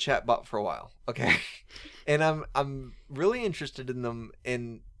talk with a chatbot for a while, okay? And I'm really interested in them,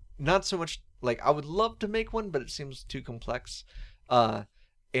 and not so much like I would love to make one, but it seems too complex.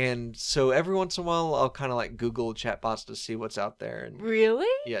 And so every once in a while I'll kind of like Google chatbots to see what's out there. And really?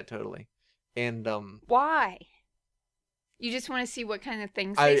 Yeah, totally. And why? You just want to see what kind of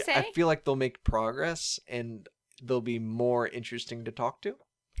things they say? I feel like they'll make progress and they'll be more interesting to talk to.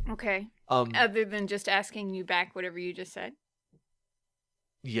 Okay. Other than just asking you back whatever you just said?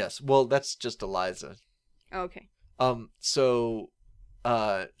 Yes. Well, that's just Eliza. Okay. So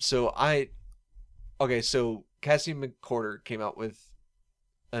Cassie McCorder came out with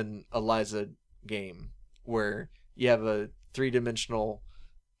an Eliza game where you have a 3-dimensional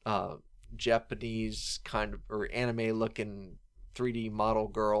Japanese kind of or anime looking 3D model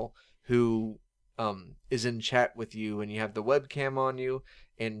girl who is in chat with you, and you have the webcam on you,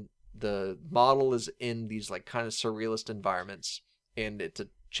 and the model is in these like kind of surrealist environments, and it's a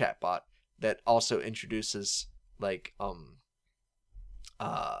chatbot that also introduces like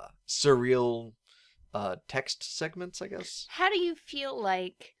surreal text segments, I guess. How do you feel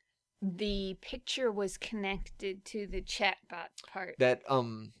like the picture was connected to the chatbot part?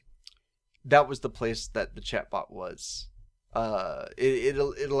 That was the place that the chatbot was. It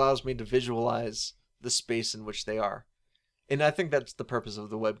allows me to visualize the space in which they are, and I think that's the purpose of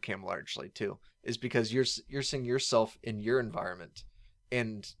the webcam largely too, is because you're seeing yourself in your environment,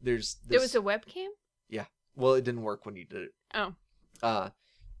 and there was a webcam. Yeah, well, it didn't work when you did it. Oh.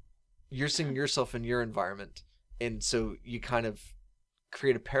 You're seeing yourself in your environment, and so you kind of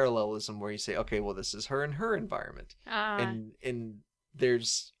create a parallelism where you say, okay, well, this is her in her environment, and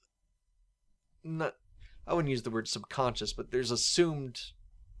there's not, I wouldn't use the word subconscious, but there's assumed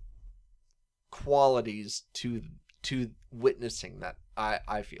qualities to witnessing that,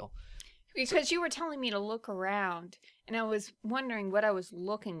 I feel. Because you were telling me to look around, and I was wondering what I was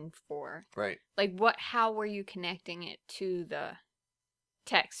looking for. Right. Like, how were you connecting it to the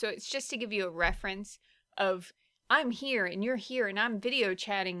text? So it's just to give you a reference of, I'm here, and you're here, and I'm video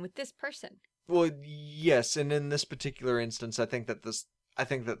chatting with this person. Well, yes, and in this particular instance, I think that the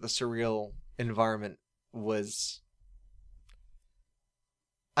surreal environment was,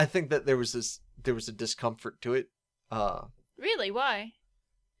 I think that there was a discomfort to it. Really? Why?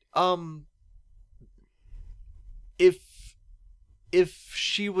 If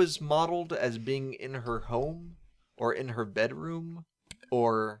she was modeled as being in her home or in her bedroom,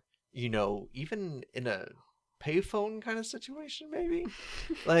 or even in a payphone kind of situation, maybe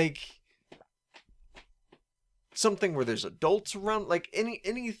like something where there's adults around, like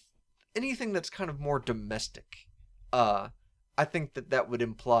anything that's kind of more domestic, I think that would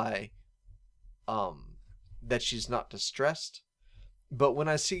imply that she's not distressed. But when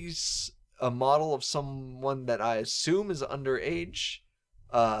I see a model of someone that I assume is underage,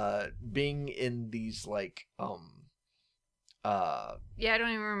 being in these like yeah, I don't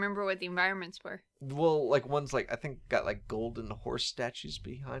even remember what the environments were. Well, like one's like, I think got like golden horse statues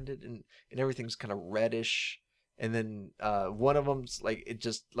behind it, and everything's kind of reddish, and then one of them's like, it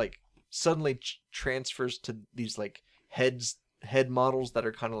just like suddenly transfers to these like head models that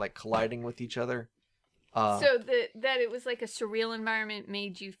are kind of like colliding with each other. So that it was like a surreal environment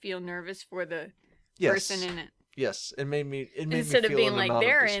made you feel nervous for the person in it. Yes, it made me instead me feel of being like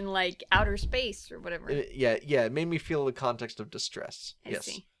they're in like outer space or whatever. It made me feel the context of distress. I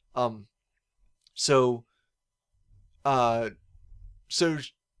see. So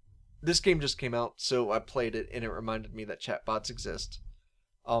this game just came out, so I played it, and it reminded me that chatbots exist.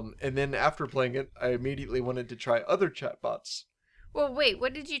 And then after playing it, I immediately wanted to try other chatbots. Well, wait,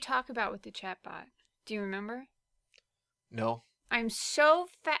 what did you talk about with the chatbot? Do you remember? No. I'm so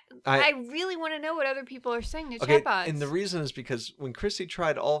I really want to know what other people are saying to chatbots. And the reason is because when Chrissy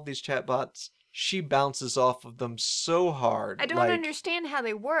tried all of these chatbots, she bounces off of them so hard. I don't understand how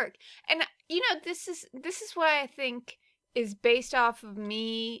they work. And this is why I think is based off of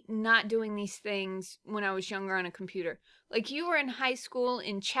me not doing these things when I was younger on a computer. Like, you were in high school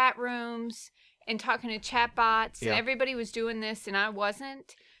in chat rooms and talking to chatbots, and everybody was doing this and I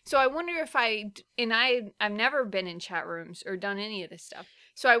wasn't. So I wonder if I've never been in chat rooms or done any of this stuff.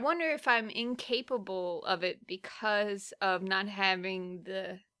 So I wonder if I'm incapable of it because of not having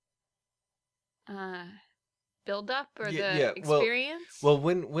the build up or Yeah, the yeah. experience. Well,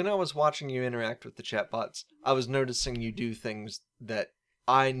 when I was watching you interact with the chatbots, I was noticing you do things that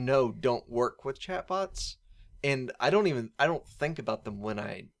I know don't work with chatbots, and I don't think about them when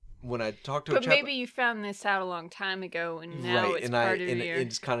I talk to a but chatbot. maybe you found this out a long time ago, and now Right, it's and part of your.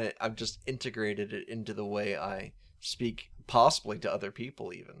 it's kind of I've just integrated it into the way I speak, possibly to other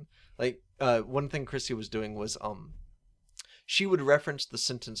people even. Like one thing Chrissy was doing was she would reference the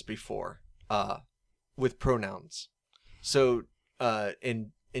sentence before with pronouns. So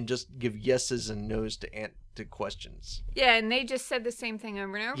and just give yeses and nos to questions. Yeah, and they just said the same thing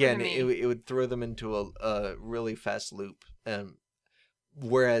over and over Yeah, to and me. it would throw them into a really fast loop.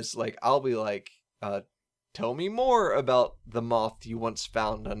 Whereas like I'll be like, tell me more about the moth you once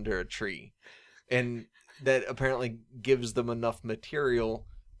found under a tree, and that apparently gives them enough material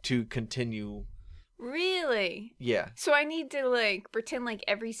to continue. Really? Yeah, So I need to like pretend like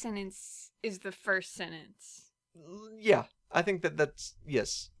every sentence is the first sentence. yeah. I think that's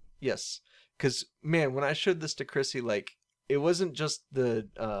yes. Because man, when I showed this to Chrissy, like it wasn't just the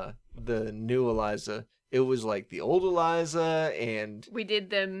new Eliza. It was like the old Eliza and We did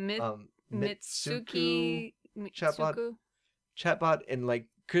the Mitsuku Mitsuku. chatbot, and like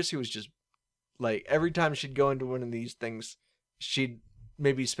Chrissy was just like every time she'd go into one of these things, she'd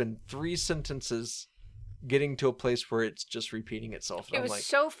maybe spend 3 sentences getting to a place where it's just repeating itself. And It I'm was like,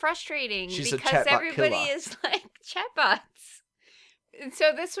 so frustrating she's a because chatbot everybody killer. is like chatbots. And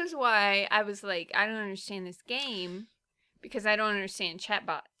so this was why I was like, I don't understand this game because I don't understand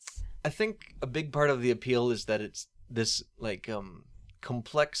chatbots. I think a big part of the appeal is that it's this like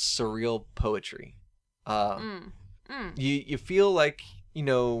complex surreal poetry. You feel like, you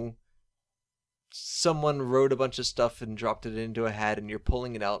know, someone wrote a bunch of stuff and dropped it into a hat and you're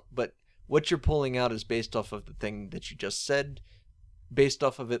pulling it out, but what you're pulling out is based off of the thing that you just said, based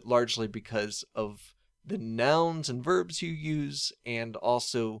off of it largely because of the nouns and verbs you use and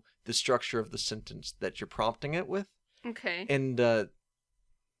also the structure of the sentence that you're prompting it with. Okay. And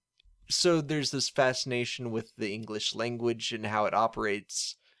so there's this fascination with the English language and how it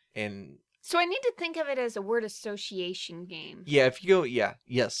operates. And so I need to think of it as a word association game. yeah, if you go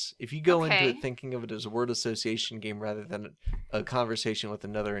if you go into Okay. it thinking of it as a word association game rather than a conversation with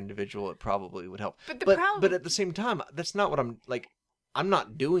another individual, it probably would help. But the but problem, at the same time, that's not what I'm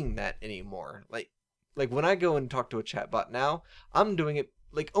not doing that anymore. Like when I go and talk to a chatbot now, I'm doing it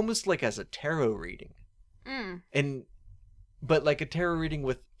like almost like as a tarot reading. And but like a tarot reading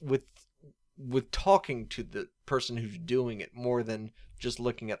with talking to the person who's doing it more than just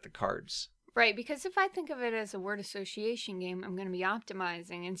looking at the cards. right, because if I think of it as a word association game, I'm going to be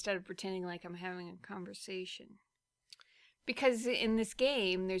optimizing instead of pretending like I'm having a conversation. Because in this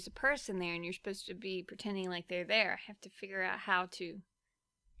game, there's a person there and you're supposed to be pretending like they're there. I have to figure out how to.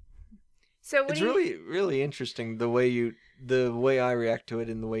 So it's really interesting the way I react to it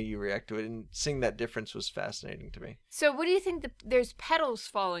and the way you react to it, and seeing that difference was fascinating to me. So what do you think there's petals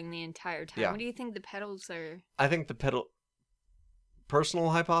falling the entire time? Yeah. What do you think the petals are? I think personal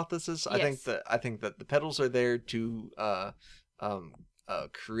hypothesis. Yes. I think that the petals are there to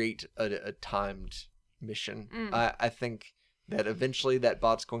create a timed mission. I think that eventually that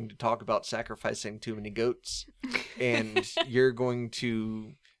bot's going to talk about sacrificing too many goats, and you're going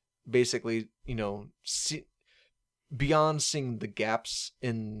to basically, you know, see beyond seeing the gaps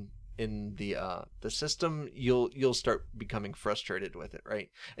in the system, you'll start becoming frustrated with it, right?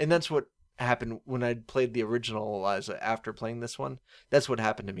 And that's what happened when I played the original Eliza. After playing this one, that's what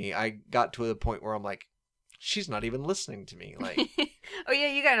happened to me. I got to the point where I'm like, she's not even listening to me. Like, oh yeah,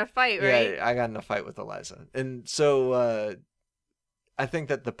 you got in a fight, right? Yeah, I got in a fight with Eliza, and so I think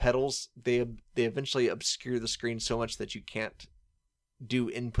that the pedals they eventually obscure the screen so much that you can't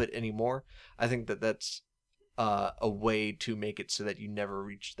do input anymore. I think that that's a way to make it so that you never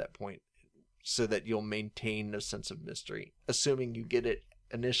reach that point, so that you'll maintain a sense of mystery, assuming you get it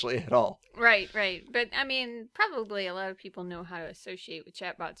initially at all. Right. But I mean, probably a lot of people know how to associate with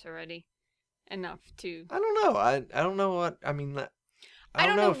chatbots already enough to. I don't know. I don't know what I mean. I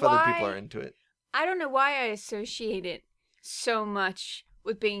don't know if other people are into it. I don't know why I associate it so much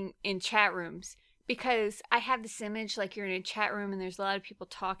with being in chat rooms. Because I have this image like you're in a chat room and there's a lot of people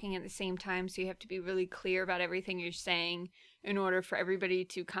talking at the same time, so you have to be really clear about everything you're saying in order for everybody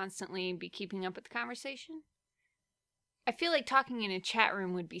to constantly be keeping up with the conversation. I feel like talking in a chat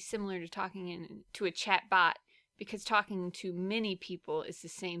room would be similar to talking to a chat bot, because talking to many people is the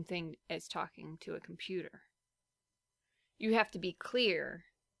same thing as talking to a computer. You have to be clear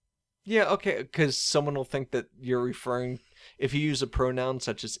Yeah, okay, because someone will think that you're referring. If you use a pronoun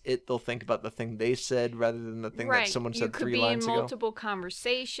such as it, they'll think about the thing they said rather than the thing that Right. someone You said could 3 be in lines ago. multiple This would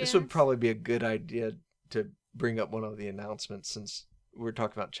conversations. probably be a good idea to bring up one of the announcements since we're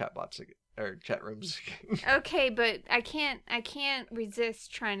talking about chatbots or chat rooms. Okay, but I can't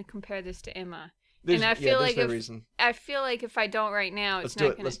resist trying to compare this to Emma. And I feel There's like no reason. if I don't right now, Let's it's do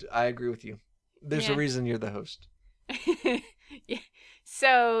not it. gonna. I agree with you. There's a Yeah. reason you're the host. Yeah.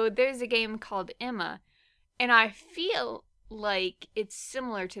 So there's a game called Emma, and I feel like it's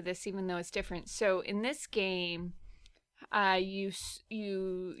similar to this, even though it's different. So in this game,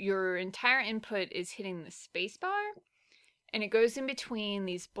 your entire input is hitting the space bar, and it goes in between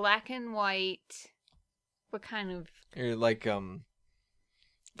these black and white. What kind of You're like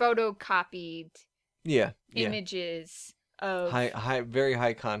photocopied yeah. images of Very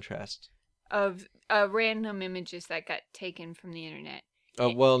high contrast. random images that got taken from the internet.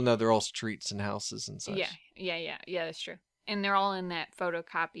 Oh well, no, they're all streets and houses and such. Yeah, that's true. And they're all in that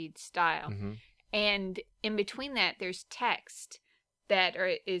photocopied style. Mm-hmm. And in between that, there's text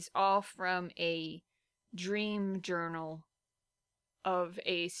is all from a dream journal of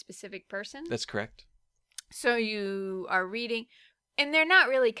a specific person. That's correct. So you are reading, and they're not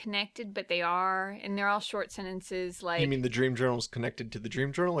really connected, but they are, and they're all short sentences like... You mean the dream journal is connected to the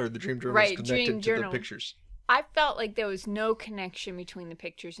dream journal, or the dream journal is connected to the pictures? I felt like there was no connection between the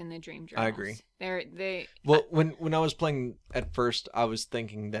pictures and the dream journals. I agree. When I was playing at first, I was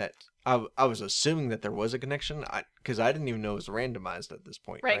thinking that I was assuming that there was a connection because I didn't even know it was randomized at this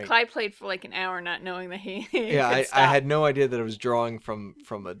point. Right. Clyde played for like an hour, not knowing that he I had no idea that it was drawing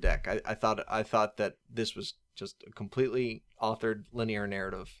from a deck. I thought that this was just a completely authored linear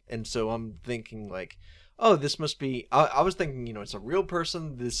narrative, and so I'm thinking like, oh, this must be. I was thinking, it's a real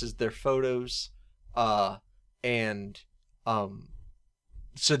person. This is their photos, and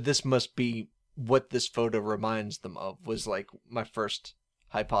so this must be what this photo reminds them of, was like my first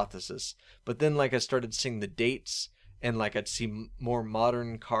hypothesis. But then like I started seeing the dates, and like I'd see more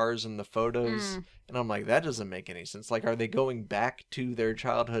modern cars in the photos, and I'm like, that doesn't make any sense. Like, are they going back to their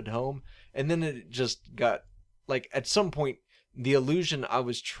childhood home? And then it just got like, at some point, the illusion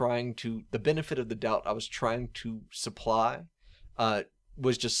the benefit of the doubt I was trying to supply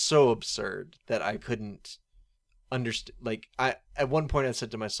was just so absurd that I couldn't understand. Like, at one point I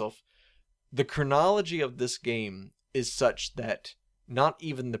said to myself, the chronology of this game is such that not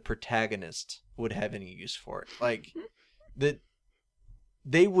even the protagonist would have any use for it. Like, that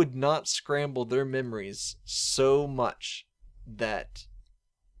they would not scramble their memories so much that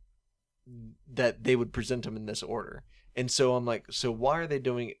they would present them in this order. And so I'm like, so why are they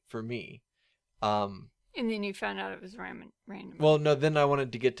doing it for me? And then you found out it was random. Well, no, then I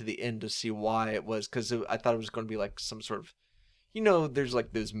wanted to get to the end to see why it was, because I thought it was going to be like some sort of, there's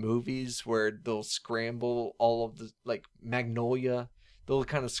like those movies where they'll scramble all of the, like Magnolia, they'll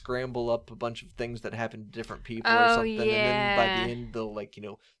kind of scramble up a bunch of things that happen to different people or something. Yeah. And then by the end, they'll like,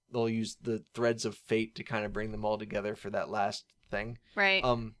 they'll use the threads of fate to kind of bring them all together for that last thing. Right.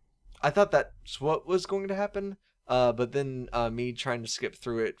 I thought that's what was going to happen. But then me trying to skip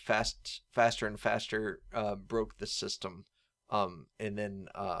through it faster and faster broke the system. And then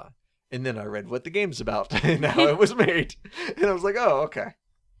I read what the game's about and how it was made, and I was like, oh, okay.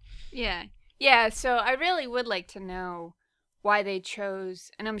 Yeah. So I really would like to know why they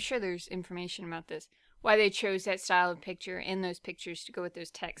chose, and I'm sure there's information about this, why they chose that style of picture and those pictures to go with those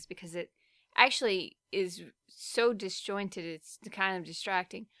texts, because it actually is so disjointed. It's kind of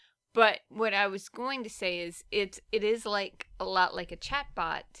distracting. But what I was going to say is it is like a lot like a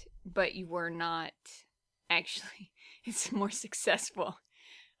chatbot, but you were not actually. It's more successful.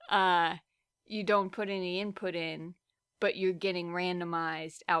 You don't put any input in, but you're getting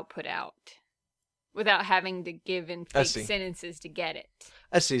randomized output out without having to give in fake sentences to get it.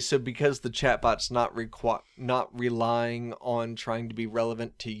 I see. So because the chatbot's not relying on trying to be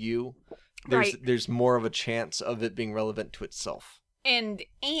relevant to you, there's more of a chance of it being relevant to itself. And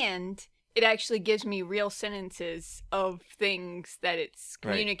it actually gives me real sentences of things that it's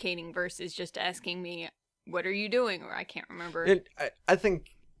communicating versus just asking me, what are you doing? Or I can't remember. I think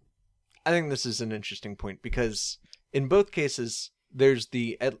this is an interesting point, because in both cases, there's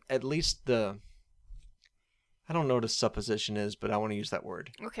at least the, I don't know what a supposition is, but I want to use that word.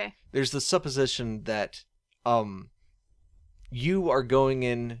 Okay. There's the supposition that you are going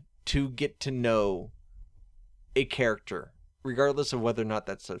in to get to know a character, regardless of whether or not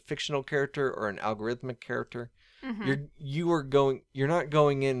that's a fictional character or an algorithmic character. Mm-hmm. You're not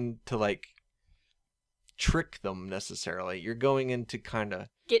going in to like trick them necessarily. You're going in to kind of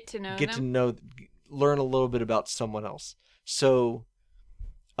get to know, learn a little bit about someone else. So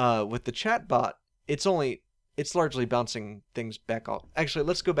with the chatbot, it's largely bouncing things back off. Actually,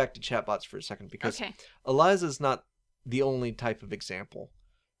 let's go back to chatbots for a second, because Okay. Eliza's not the only type of example.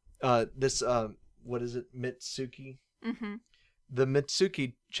 This what is it, Mitsuki? Mm-hmm. The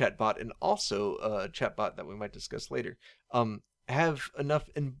Mitsuki chatbot, and also a chatbot that we might discuss later, have enough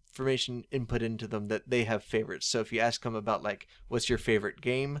information input into them that they have favorites. So if you ask them about, like, what's your favorite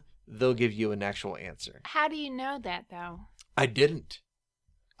game, they'll give you an actual answer. How do you know that, though? I didn't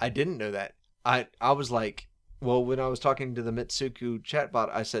know that. I was like, well, when I was talking to the Mitsuki chatbot,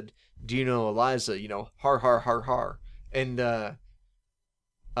 I said, do you know Eliza? You know, har har har har. And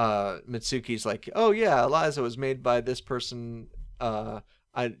Mitsuki's like, oh yeah, Eliza was made by this person.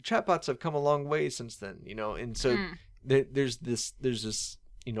 Chatbots have come a long way since then, you know, and so there's this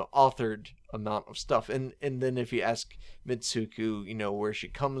you know, authored amount of stuff, and then if you ask Mitsuki, you know, where she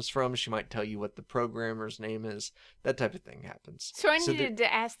comes from, she might tell you what the programmer's name is. That type of thing happens. So I needed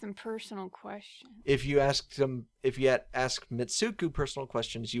to ask them personal questions. If you ask Mitsuki personal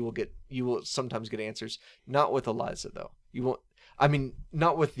questions, you will sometimes get answers. Not with Eliza, though. You won't. I mean,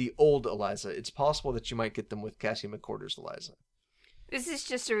 not with the old Eliza. It's possible that you might get them with Cassie McCorder's Eliza. This is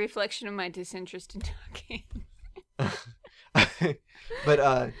just a reflection of my disinterest in talking.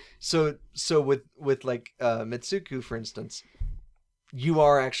 But so with like Mitsuki, for instance, you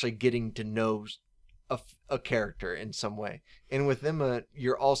are actually getting to know a character in some way, and with Emma,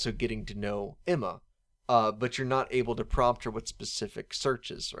 you're also getting to know Emma, but you're not able to prompt her with specific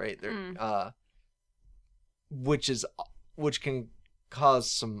searches, right? Which can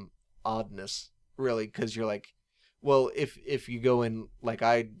cause some oddness, really, because you're like, well, if you go in like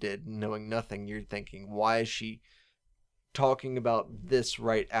I did, knowing nothing, you're thinking, why is she talking about this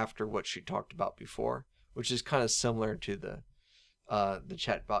right after what she talked about before? Which is kind of similar to the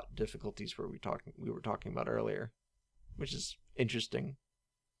chatbot difficulties we were talking about earlier, which is interesting.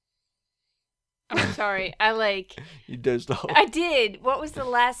 I'm sorry. You dozed off. I did. What was the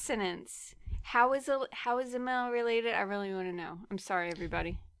last sentence? How is Emma related? I really want to know. I'm sorry,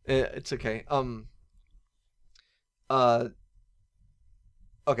 everybody. It's okay.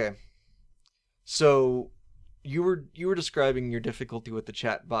 Okay. So you were describing your difficulty with the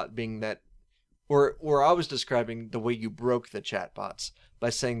chatbot being that, or I was describing the way you broke the chatbots by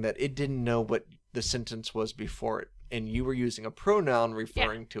saying that it didn't know what the sentence was before it, and you were using a pronoun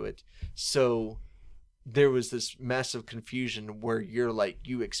referring to it. So there was this massive confusion where you're like,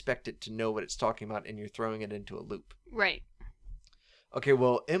 you expect it to know what it's talking about, and you're throwing it into a loop. Right. Okay,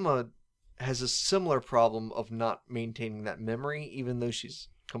 well, Emma has a similar problem of not maintaining that memory, even though she's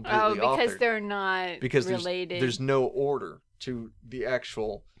completely because authored. They're not related. There's no order to the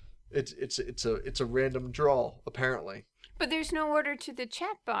actual. It's a random draw, apparently. But there's no order to the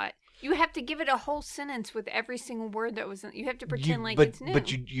chatbot. You have to give it a whole sentence with every single word that was. You have to pretend it's new.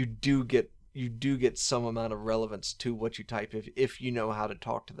 But you do get some amount of relevance to what you type if you know how to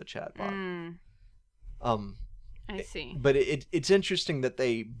talk to the chatbot. I see. But it's interesting that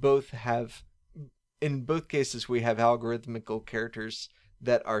they both have, in both cases, we have algorithmical characters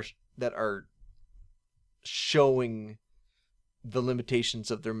that are showing the limitations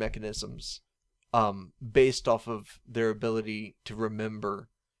of their mechanisms, based off of their ability to remember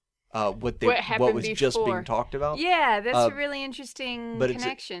what was before. just being talked about. Yeah, that's a really interesting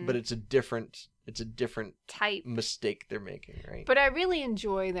connection. But it's a different type mistake they're making, right? But I really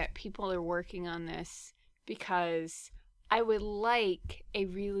enjoy that people are working on this, because I would like a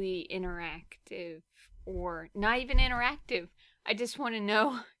really interactive, or not even interactive. I just want to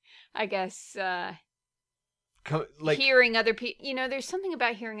know, I guess, hearing other people. You know, there's something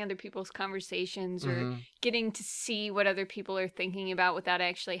about hearing other people's conversations, or getting to see what other people are thinking about without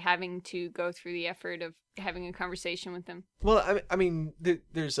actually having to go through the effort of having a conversation with them. Well, I mean,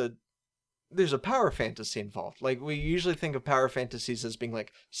 there's a power fantasy involved. Like, we usually think of power fantasies as being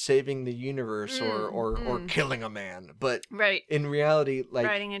like saving the universe or killing a man, but right. In reality, like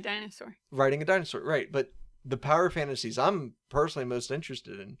riding a dinosaur, right? But the power fantasies I'm personally most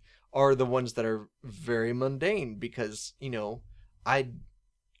interested in are the ones that are very mundane, because, you know, I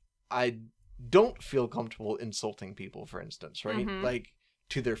don't feel comfortable insulting people, for instance, right? Like,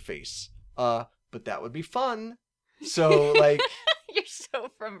 to their face. But that would be fun. So, like, you're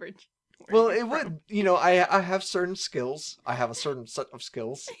so from Virginia. Well, it would, you know, I have certain skills. I have a certain set of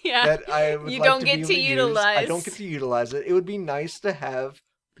skills that I would you like don't to get to utilize. I don't get to utilize it. It would be nice to have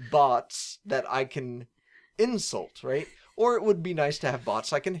bots that I can insult, right? Or it would be nice to have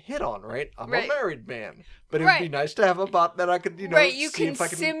bots I can hit on, right? I'm a married man. But it would be nice to have a bot that I could, you know, you can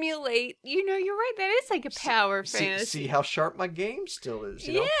simulate. You know, you're right. That is like a power fantasy. See how sharp my game still is.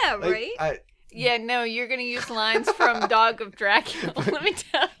 You know? Yeah, like, right? Yeah, no, you're gonna use lines from Dog of Dracula. Let me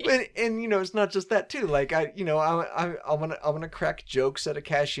tell you. And it's not just that too. Like I want to crack jokes at a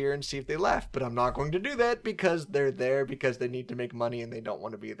cashier and see if they laugh, but I'm not going to do that because they're there because they need to make money and they don't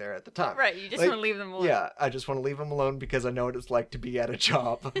want to be there at the time. Right, you just want to leave them alone. Yeah, I just want to leave them alone because I know what it's like to be at a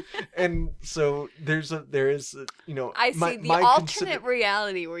job, and so there is I see the alternate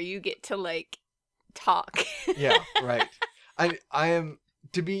reality where you get to like talk. Yeah, right. I am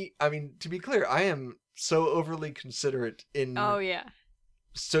to be clear, I am so overly considerate in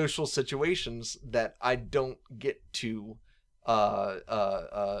social situations that I don't get to poke.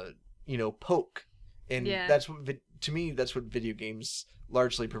 And that's what to me that's what video games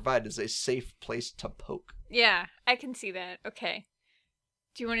largely provide, is a safe place to poke. Yeah, I can see that. Okay.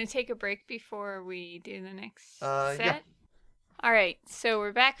 Do you want to take a break before we do the next set? Yeah. All right, so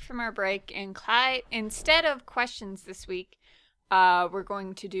we're back from our break, and Clyde, instead of questions this week, we're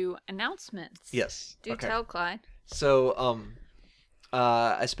going to do announcements. Yes. Do tell, Clyde. So,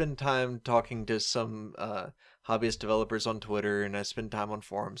 I spend time talking to some hobbyist developers on Twitter, and I spend time on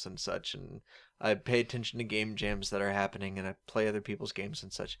forums and such, and I pay attention to game jams that are happening, and I play other people's games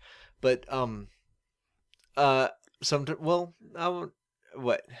and such. But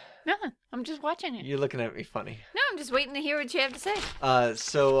what? No, I'm just watching it. You're looking at me funny. No, I'm just waiting to hear what you have to say.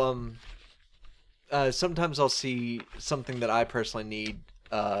 Sometimes I'll see something that I personally need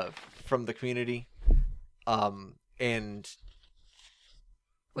from the community, and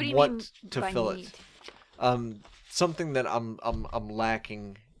what do you want mean to by fill need? it. Something that I'm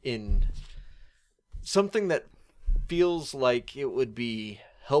lacking in, something that feels like it would be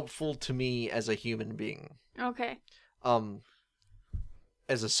helpful to me as a human being. Okay.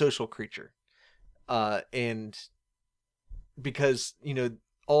 As a social creature, and because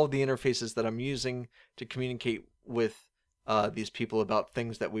all of the interfaces that I'm using to communicate with these people about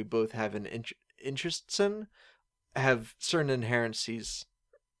things that we both have an interests in have certain inherencies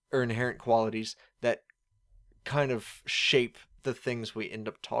or inherent qualities that kind of shape the things we end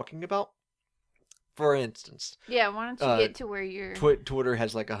up talking about. For instance, yeah, why don't you get to where you're... Twitter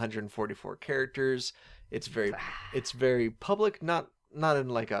has like 144 characters. It's very public, not in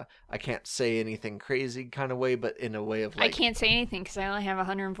like a I can't say anything crazy kind of way, but in a way of like... I can't say anything because I only have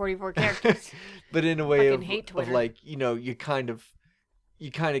 144 characters. But in a way of like, you kind of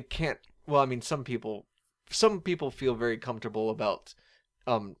can't... Well, I mean, some people feel very comfortable about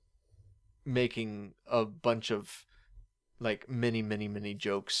making a bunch of like many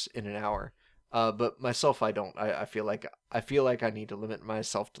jokes in an hour. But myself, I don't. I feel like I need to limit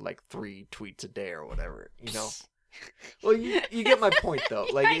myself to like 3 tweets a day or whatever, Well, you get my point though.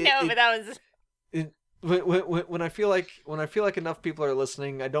 Like I know, but that was when I feel like enough people are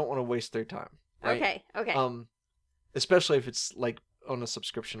listening, I don't want to waste their time. Right? Okay. Especially if it's like on a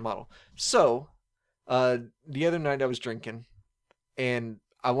subscription model. So, the other night I was drinking, and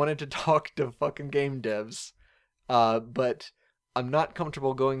I wanted to talk to fucking game devs, but I'm not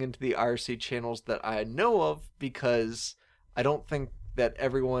comfortable going into the IRC channels that I know of because I don't think that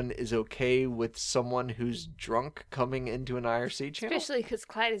everyone is okay with someone who's drunk coming into an IRC channel. Especially because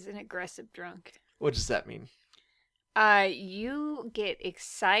Clyde is an aggressive drunk. What does that mean? You get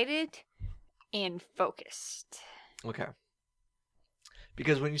excited and focused. Okay.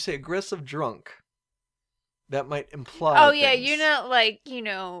 Because when you say aggressive drunk, that might imply Oh, yeah, things. you're not like,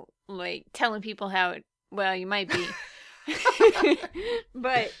 like telling people how it... Well, you might be.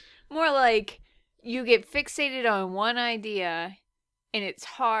 But more like you get fixated on one idea and it's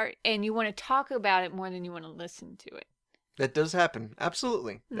hard and you want to talk about it more than you want to listen to it. That does happen.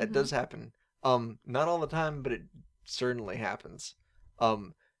 Absolutely. Mm-hmm. That does happen. Not all the time, but it certainly happens. I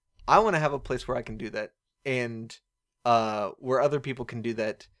want to have a place where I can do that and where other people can do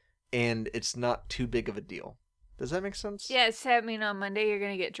that and it's not too big of a deal. Does that make sense? Yeah, does that mean on Monday you're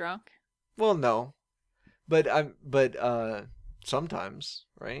going to get drunk? Well, no. But sometimes,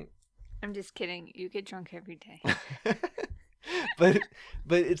 right? I'm just kidding. You get drunk every day. but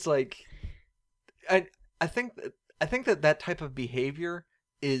it's like I think that type of behavior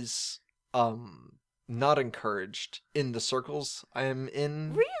is not encouraged in the circles I am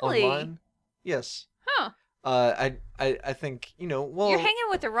in. Really? Online. Yes. Huh. I think, well, you're hanging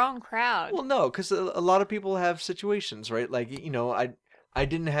with the wrong crowd. Well, no, because a lot of people have situations, right? Like, I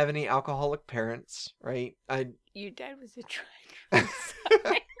didn't have any alcoholic parents, right? Your dad was a drunk.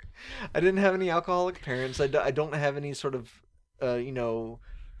 Sorry. I didn't have any alcoholic parents. I don't have any sort of,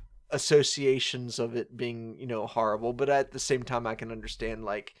 associations of it being, horrible. But at the same time, I can understand,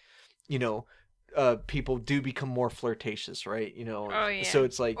 like, people do become more flirtatious, right? Oh, yeah. So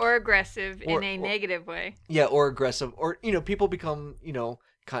it's like... Or aggressive in a negative way. Yeah, or aggressive. Or, people become,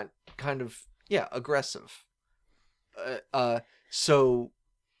 kind of, Yeah, aggressive. So,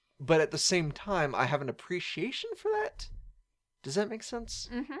 but at the same time, I have an appreciation for that. Does that make sense?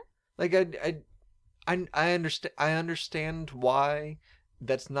 Mm-hmm. Like I understand. I understand why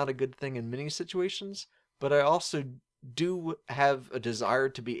that's not a good thing in many situations, but I also do have a desire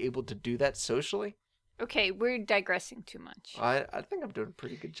to be able to do that socially. Okay, we're digressing too much. I think I'm doing a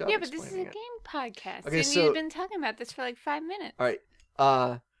pretty good job. Yeah, but this is a explaining it. game podcast. Okay, and so- you've been talking about this for like 5 minutes. All right.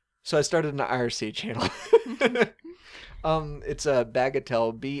 So I started an IRC channel. It's a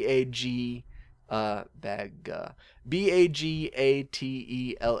Bagatelle, BAGATELLE.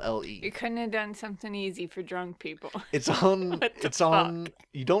 You couldn't have done something easy for drunk people. It's on. What the It's on.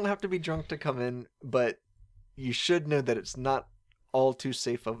 You don't have to be drunk to come in, but you should know that it's not all too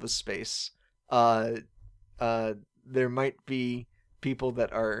safe of a space. There might be people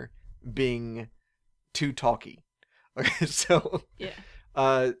that are being too talky. Okay, so Yeah.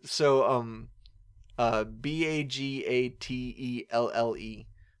 BAGATELLE.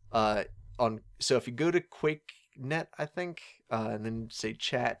 So if you go to QuakeNet, I think, and then say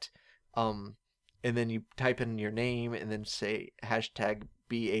chat, and then you type in your name and then say hashtag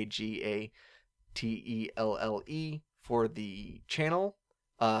BAGATELLE for the channel,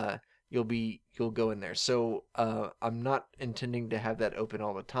 you'll go in there. So I'm not intending to have that open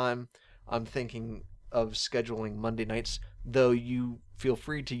all the time. I'm thinking of scheduling Monday nights, though you feel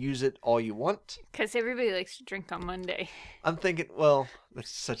free to use it all you want. Because everybody likes to drink on Monday. I'm thinking, well, that's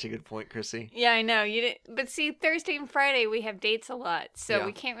such a good point, Chrissy. Yeah, I know. You didn't, but see, Thursday and Friday we have dates a lot, so Yeah.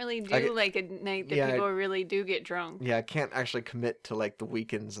 we can't really do I- like a night that yeah, people really do get drunk. Yeah, I can't actually commit to like the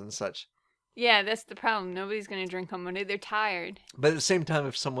weekends and such. Yeah, that's the problem. Nobody's gonna drink on Monday. They're tired. But at the same time,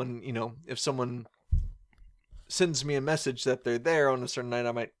 if someone sends me a message that they're there on a certain night,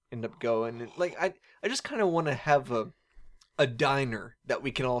 I might end up going. And, like I just kind of want to have a diner that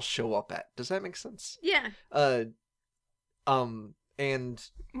we can all show up at. Does that make sense? Yeah. And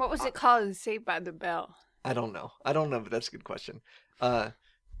What was it called? Saved by the Bell. I don't know, but that's a good question.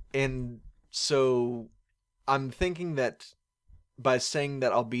 And so I'm thinking that by saying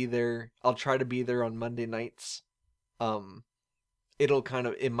that I'll be there, I'll try to be there on Monday nights.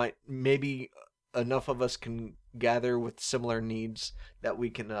 It might, maybe enough of us can gather with similar needs that we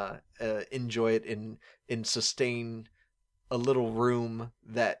can enjoy it and sustain a little room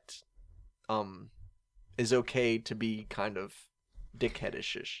that is okay to be kind of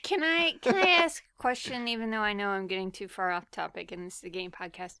dickheadish. Can I ask a question, even though I know I'm getting too far off topic and this is a game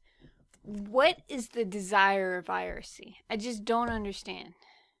podcast? What is the desire of IRC? I just don't understand.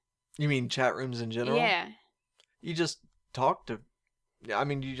 You mean chat rooms in general? Yeah. You just talk to. I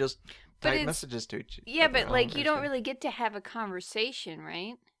mean, you just But type it's- messages to each. Yeah, other. but I like you don't understand. really get to have a conversation,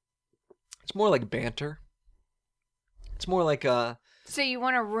 right? It's more like banter. It's more like So you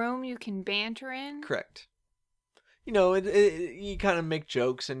want a room you can banter in? correct. You know, you kind of make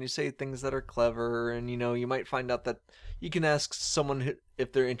jokes and you say things that are clever, and you might find out that you can ask someone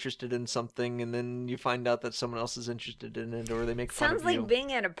if they're interested in something, and then you find out that someone else is interested in it, or they make fun Sounds of like you.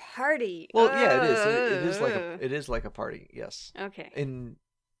 being at a party. Well, yeah, it is. It is like a party. Yes, Okay. and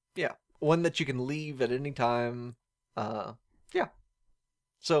yeah, one that you can leave at any time. Yeah.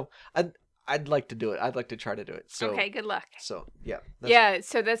 So I'd like to do it. I'd like to try to do it. So Okay, good luck. So yeah. Yeah,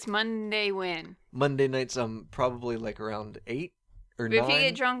 so that's Monday when. Monday nights, probably like around 8 or But 9. if you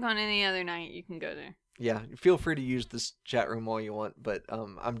get drunk on any other night, you can go there. Yeah, feel free to use this chat room all you want, but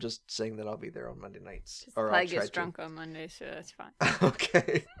I'm just saying that I'll be there on Monday nights. Or I'll Probably try gets to. drunk on Monday, so that's fine.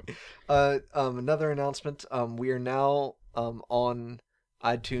 Okay. Another announcement. We are now on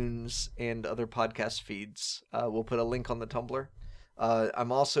iTunes and other podcast feeds. We'll put a link on the Tumblr.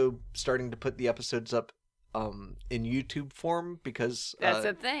 I'm also starting to put the episodes up in YouTube form because That's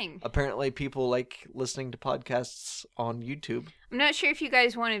a thing. apparently people like listening to podcasts on YouTube. I'm not sure if you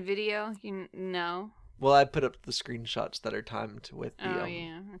guys wanted video. You know. Well, I put up the screenshots that are timed with the Oh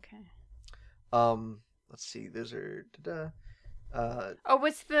yeah. Okay. let's see, those are Oh,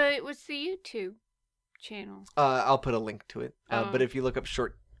 what's the YouTube channel? I'll put a link to it. But Oh. if you look up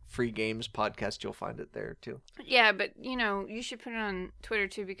Short Free Games podcast, you'll find it there too. Yeah, but you should put it on Twitter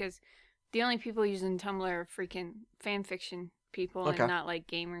too because the only people using Tumblr are freaking fan fiction people Okay. and not like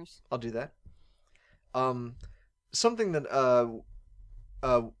gamers. I'll do that. Something that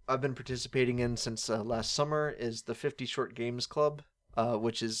I've been participating in since last summer is the 50 Short Games Club,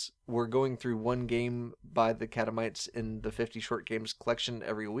 which is we're going through one game by the Catamites in the 50 Short Games collection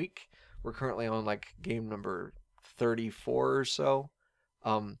every week. We're currently on like game number 34 or so.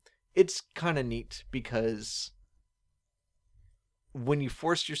 It's kind of neat because when you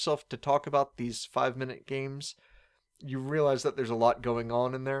force yourself to talk about these 5-minute games, you realize that there's a lot going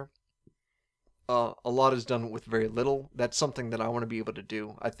on in there. a lot is done with very little. That's something that I want to be able to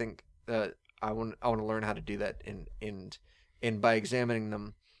do. I think I want to learn how to do that, and by examining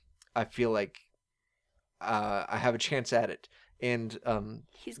them, I feel like I have a chance at it. And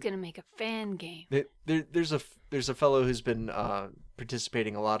he's gonna make a fan game. there's a fellow who's been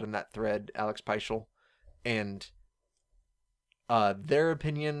participating a lot in that thread, Alex Peichel, and their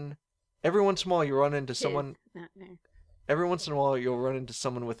opinion. Every once in a while, you run into someone. Every once in a while, you'll run into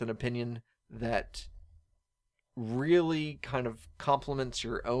someone with an opinion that really kind of complements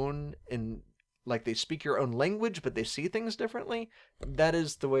your own, and like they speak your own language, but they see things differently. That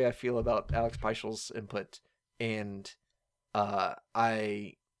is the way I feel about Alex Peichel's input, and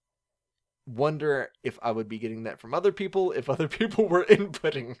I wonder if I would be getting that from other people if other people were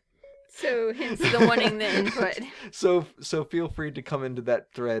inputting. So hence the wanting the input. So feel free to come into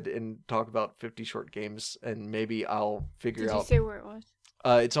that thread and talk about 50 Short Games, and maybe I'll figure out. Did you say where it was?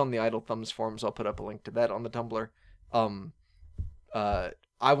 It's on the Idle Thumbs forums. I'll put up a link to that on the Tumblr.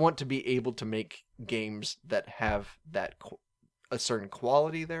 I want to be able to make games that have a certain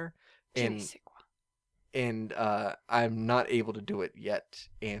quality there, and I'm not able to do it yet.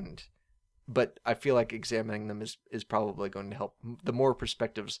 But I feel like examining them is probably going to help. The more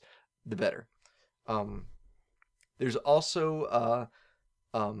perspectives, the better. There's also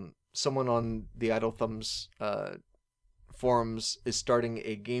someone on the Idle Thumbs forums is starting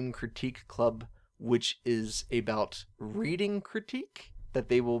a game critique club, which is about reading critique that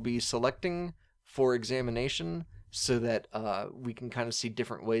they will be selecting for examination, so that we can kind of see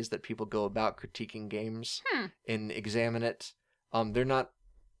different ways that people go about critiquing games and examine it. They're not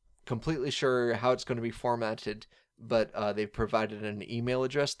completely sure how it's going to be formatted, but they've provided an email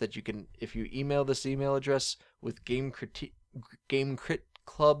address that you can, if you email this email address with Game Crit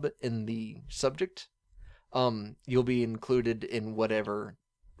Club in the subject, you'll be included in whatever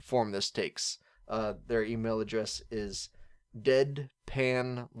form this takes. Their email address is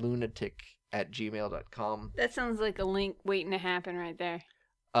deadpanlunatic@gmail.com. That sounds like a link waiting to happen right there.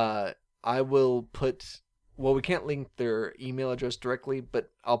 I will put, well, we can't link their email address directly,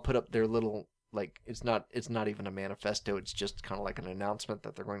 but I'll put up their little, like, it's not even a manifesto, it's just kind of like an announcement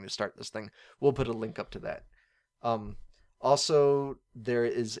that they're going to start this thing. We'll put a link up to that. Also, there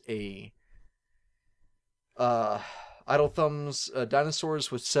is a Idle Thumbs Dinosaurs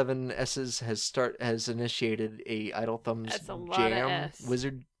with 7 S's has initiated a Idle Thumbs jam,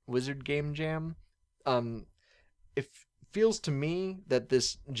 wizard game jam. It feels to me that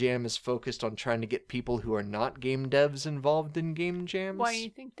this jam is focused on trying to get people who are not game devs involved in game jams. Why do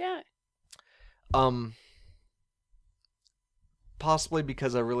you think that? Possibly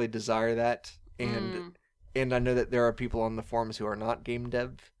because I really desire that, and I know that there are people on the forums who are not game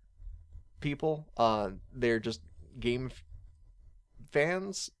dev people. They're just game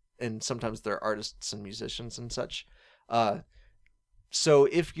fans, and sometimes they're artists and musicians and such. So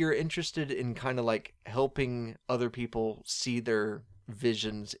if you're interested in kind of like helping other people see their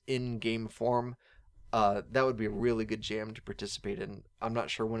visions in game form, that would be a really good jam to participate in. I'm not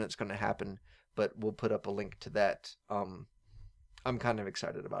sure when it's going to happen, but we'll put up a link to that. I'm kind of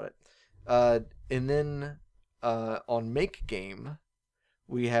excited about it. And then on Make Game,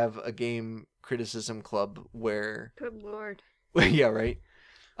 we have a game criticism club where... Good Lord. Yeah, right.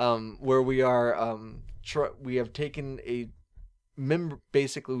 Where we are, we have taken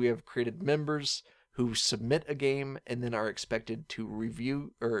basically we have created members who submit a game and then are expected to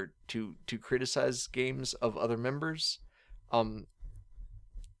review or to criticize games of other members.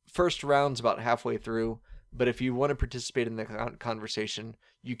 First round's about halfway through, but if you want to participate in the conversation,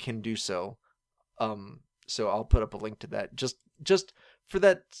 you can do so. So I'll put up a link to that. Just for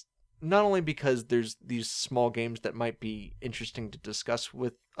that, not only because there's these small games that might be interesting to discuss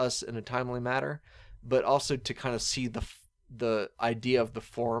with us in a timely manner, but also to kind of see the idea of the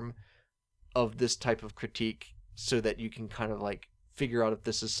form of this type of critique, so that you can kind of like figure out if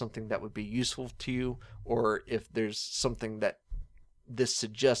this is something that would be useful to you, or if there's something that this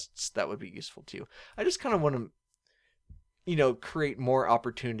suggests that would be useful to you. I just kind of want to, create more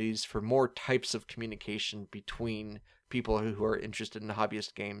opportunities for more types of communication between people who are interested in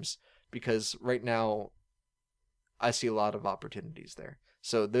hobbyist games, because right now I see a lot of opportunities there.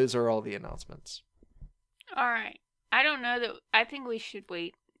 So those are all the announcements. All right. I don't know that. I think we should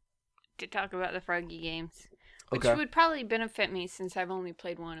wait to talk about the Froggy games, which would probably benefit me since I've only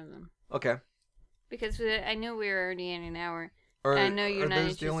played one of them. Okay. Because I knew we were already in an hour. I know you're not interested. Are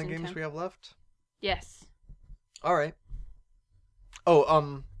those the only games we have left? Yes. All right.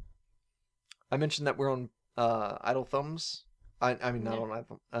 Oh, I mentioned that we're on Idle Thumbs. I mean, not on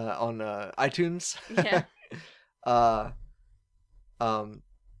iPhone. On iTunes. Yeah.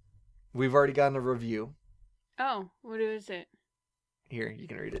 we've already gotten a review. Oh, what is it? Here, you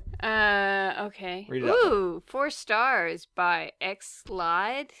can read it. Okay. Read it out. Ooh, 4 stars by X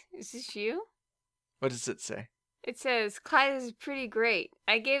Slide. Is this you? What does it say? It says, Clyde is pretty great.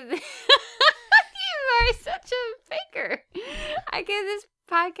 I gave the... You are such a faker. I gave this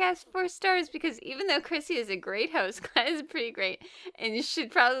podcast 4 stars because even though Chrissy is a great host, Clyde is pretty great and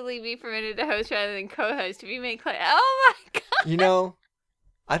should probably be permitted to host rather than co-host. If you make Clyde... Oh my god! You know,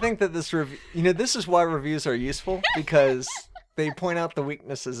 I think that this review... You know, this is why reviews are useful, because they point out the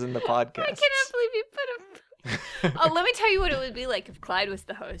weaknesses in the podcast. I cannot believe you put a... Oh, let me tell you what it would be like if Clyde was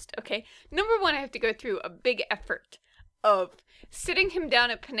the host, okay? Number one, I have to go through a big effort of sitting him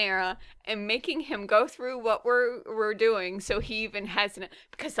down at Panera and making him go through what we're doing so he even has enough.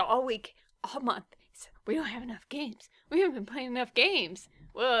 Because all week, all month, we don't have enough games. We haven't been playing enough games.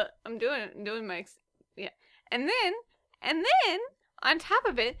 Well, I'm doing my... Yeah. And then, on top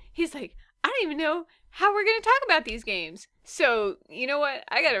of it, he's like, I don't even know how we're going to talk about these games. So, you know what?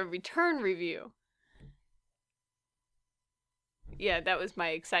 I got a return review. Yeah, that was my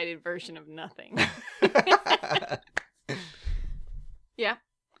excited version of nothing. Yeah.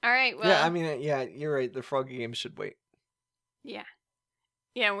 All right. Well. Yeah, I mean, yeah, you're right. The Froggy game should wait. Yeah.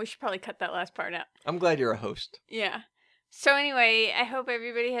 Yeah, we should probably cut that last part out. I'm glad you're a host. Yeah. So anyway, I hope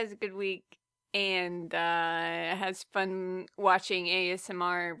everybody has a good week and has fun watching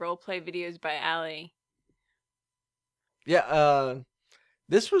ASMR roleplay videos by Allie. Yeah.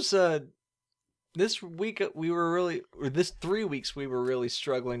 This was this week we were really, or this 3 weeks we were really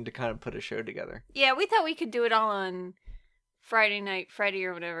struggling to kind of put a show together. Yeah, we thought we could do it all on Friday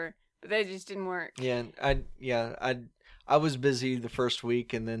or whatever, but that just didn't work. Yeah, I was busy the first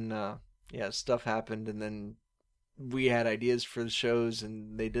week, and then stuff happened, and then we had ideas for the shows,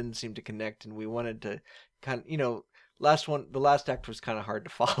 and they didn't seem to connect, and we wanted to kind of, the last act was kind of hard to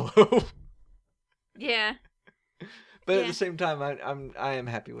follow. Yeah. But at the same time, I am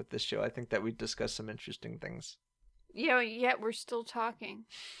happy with this show. I think that we discussed some interesting things. Yeah, yet we're still talking.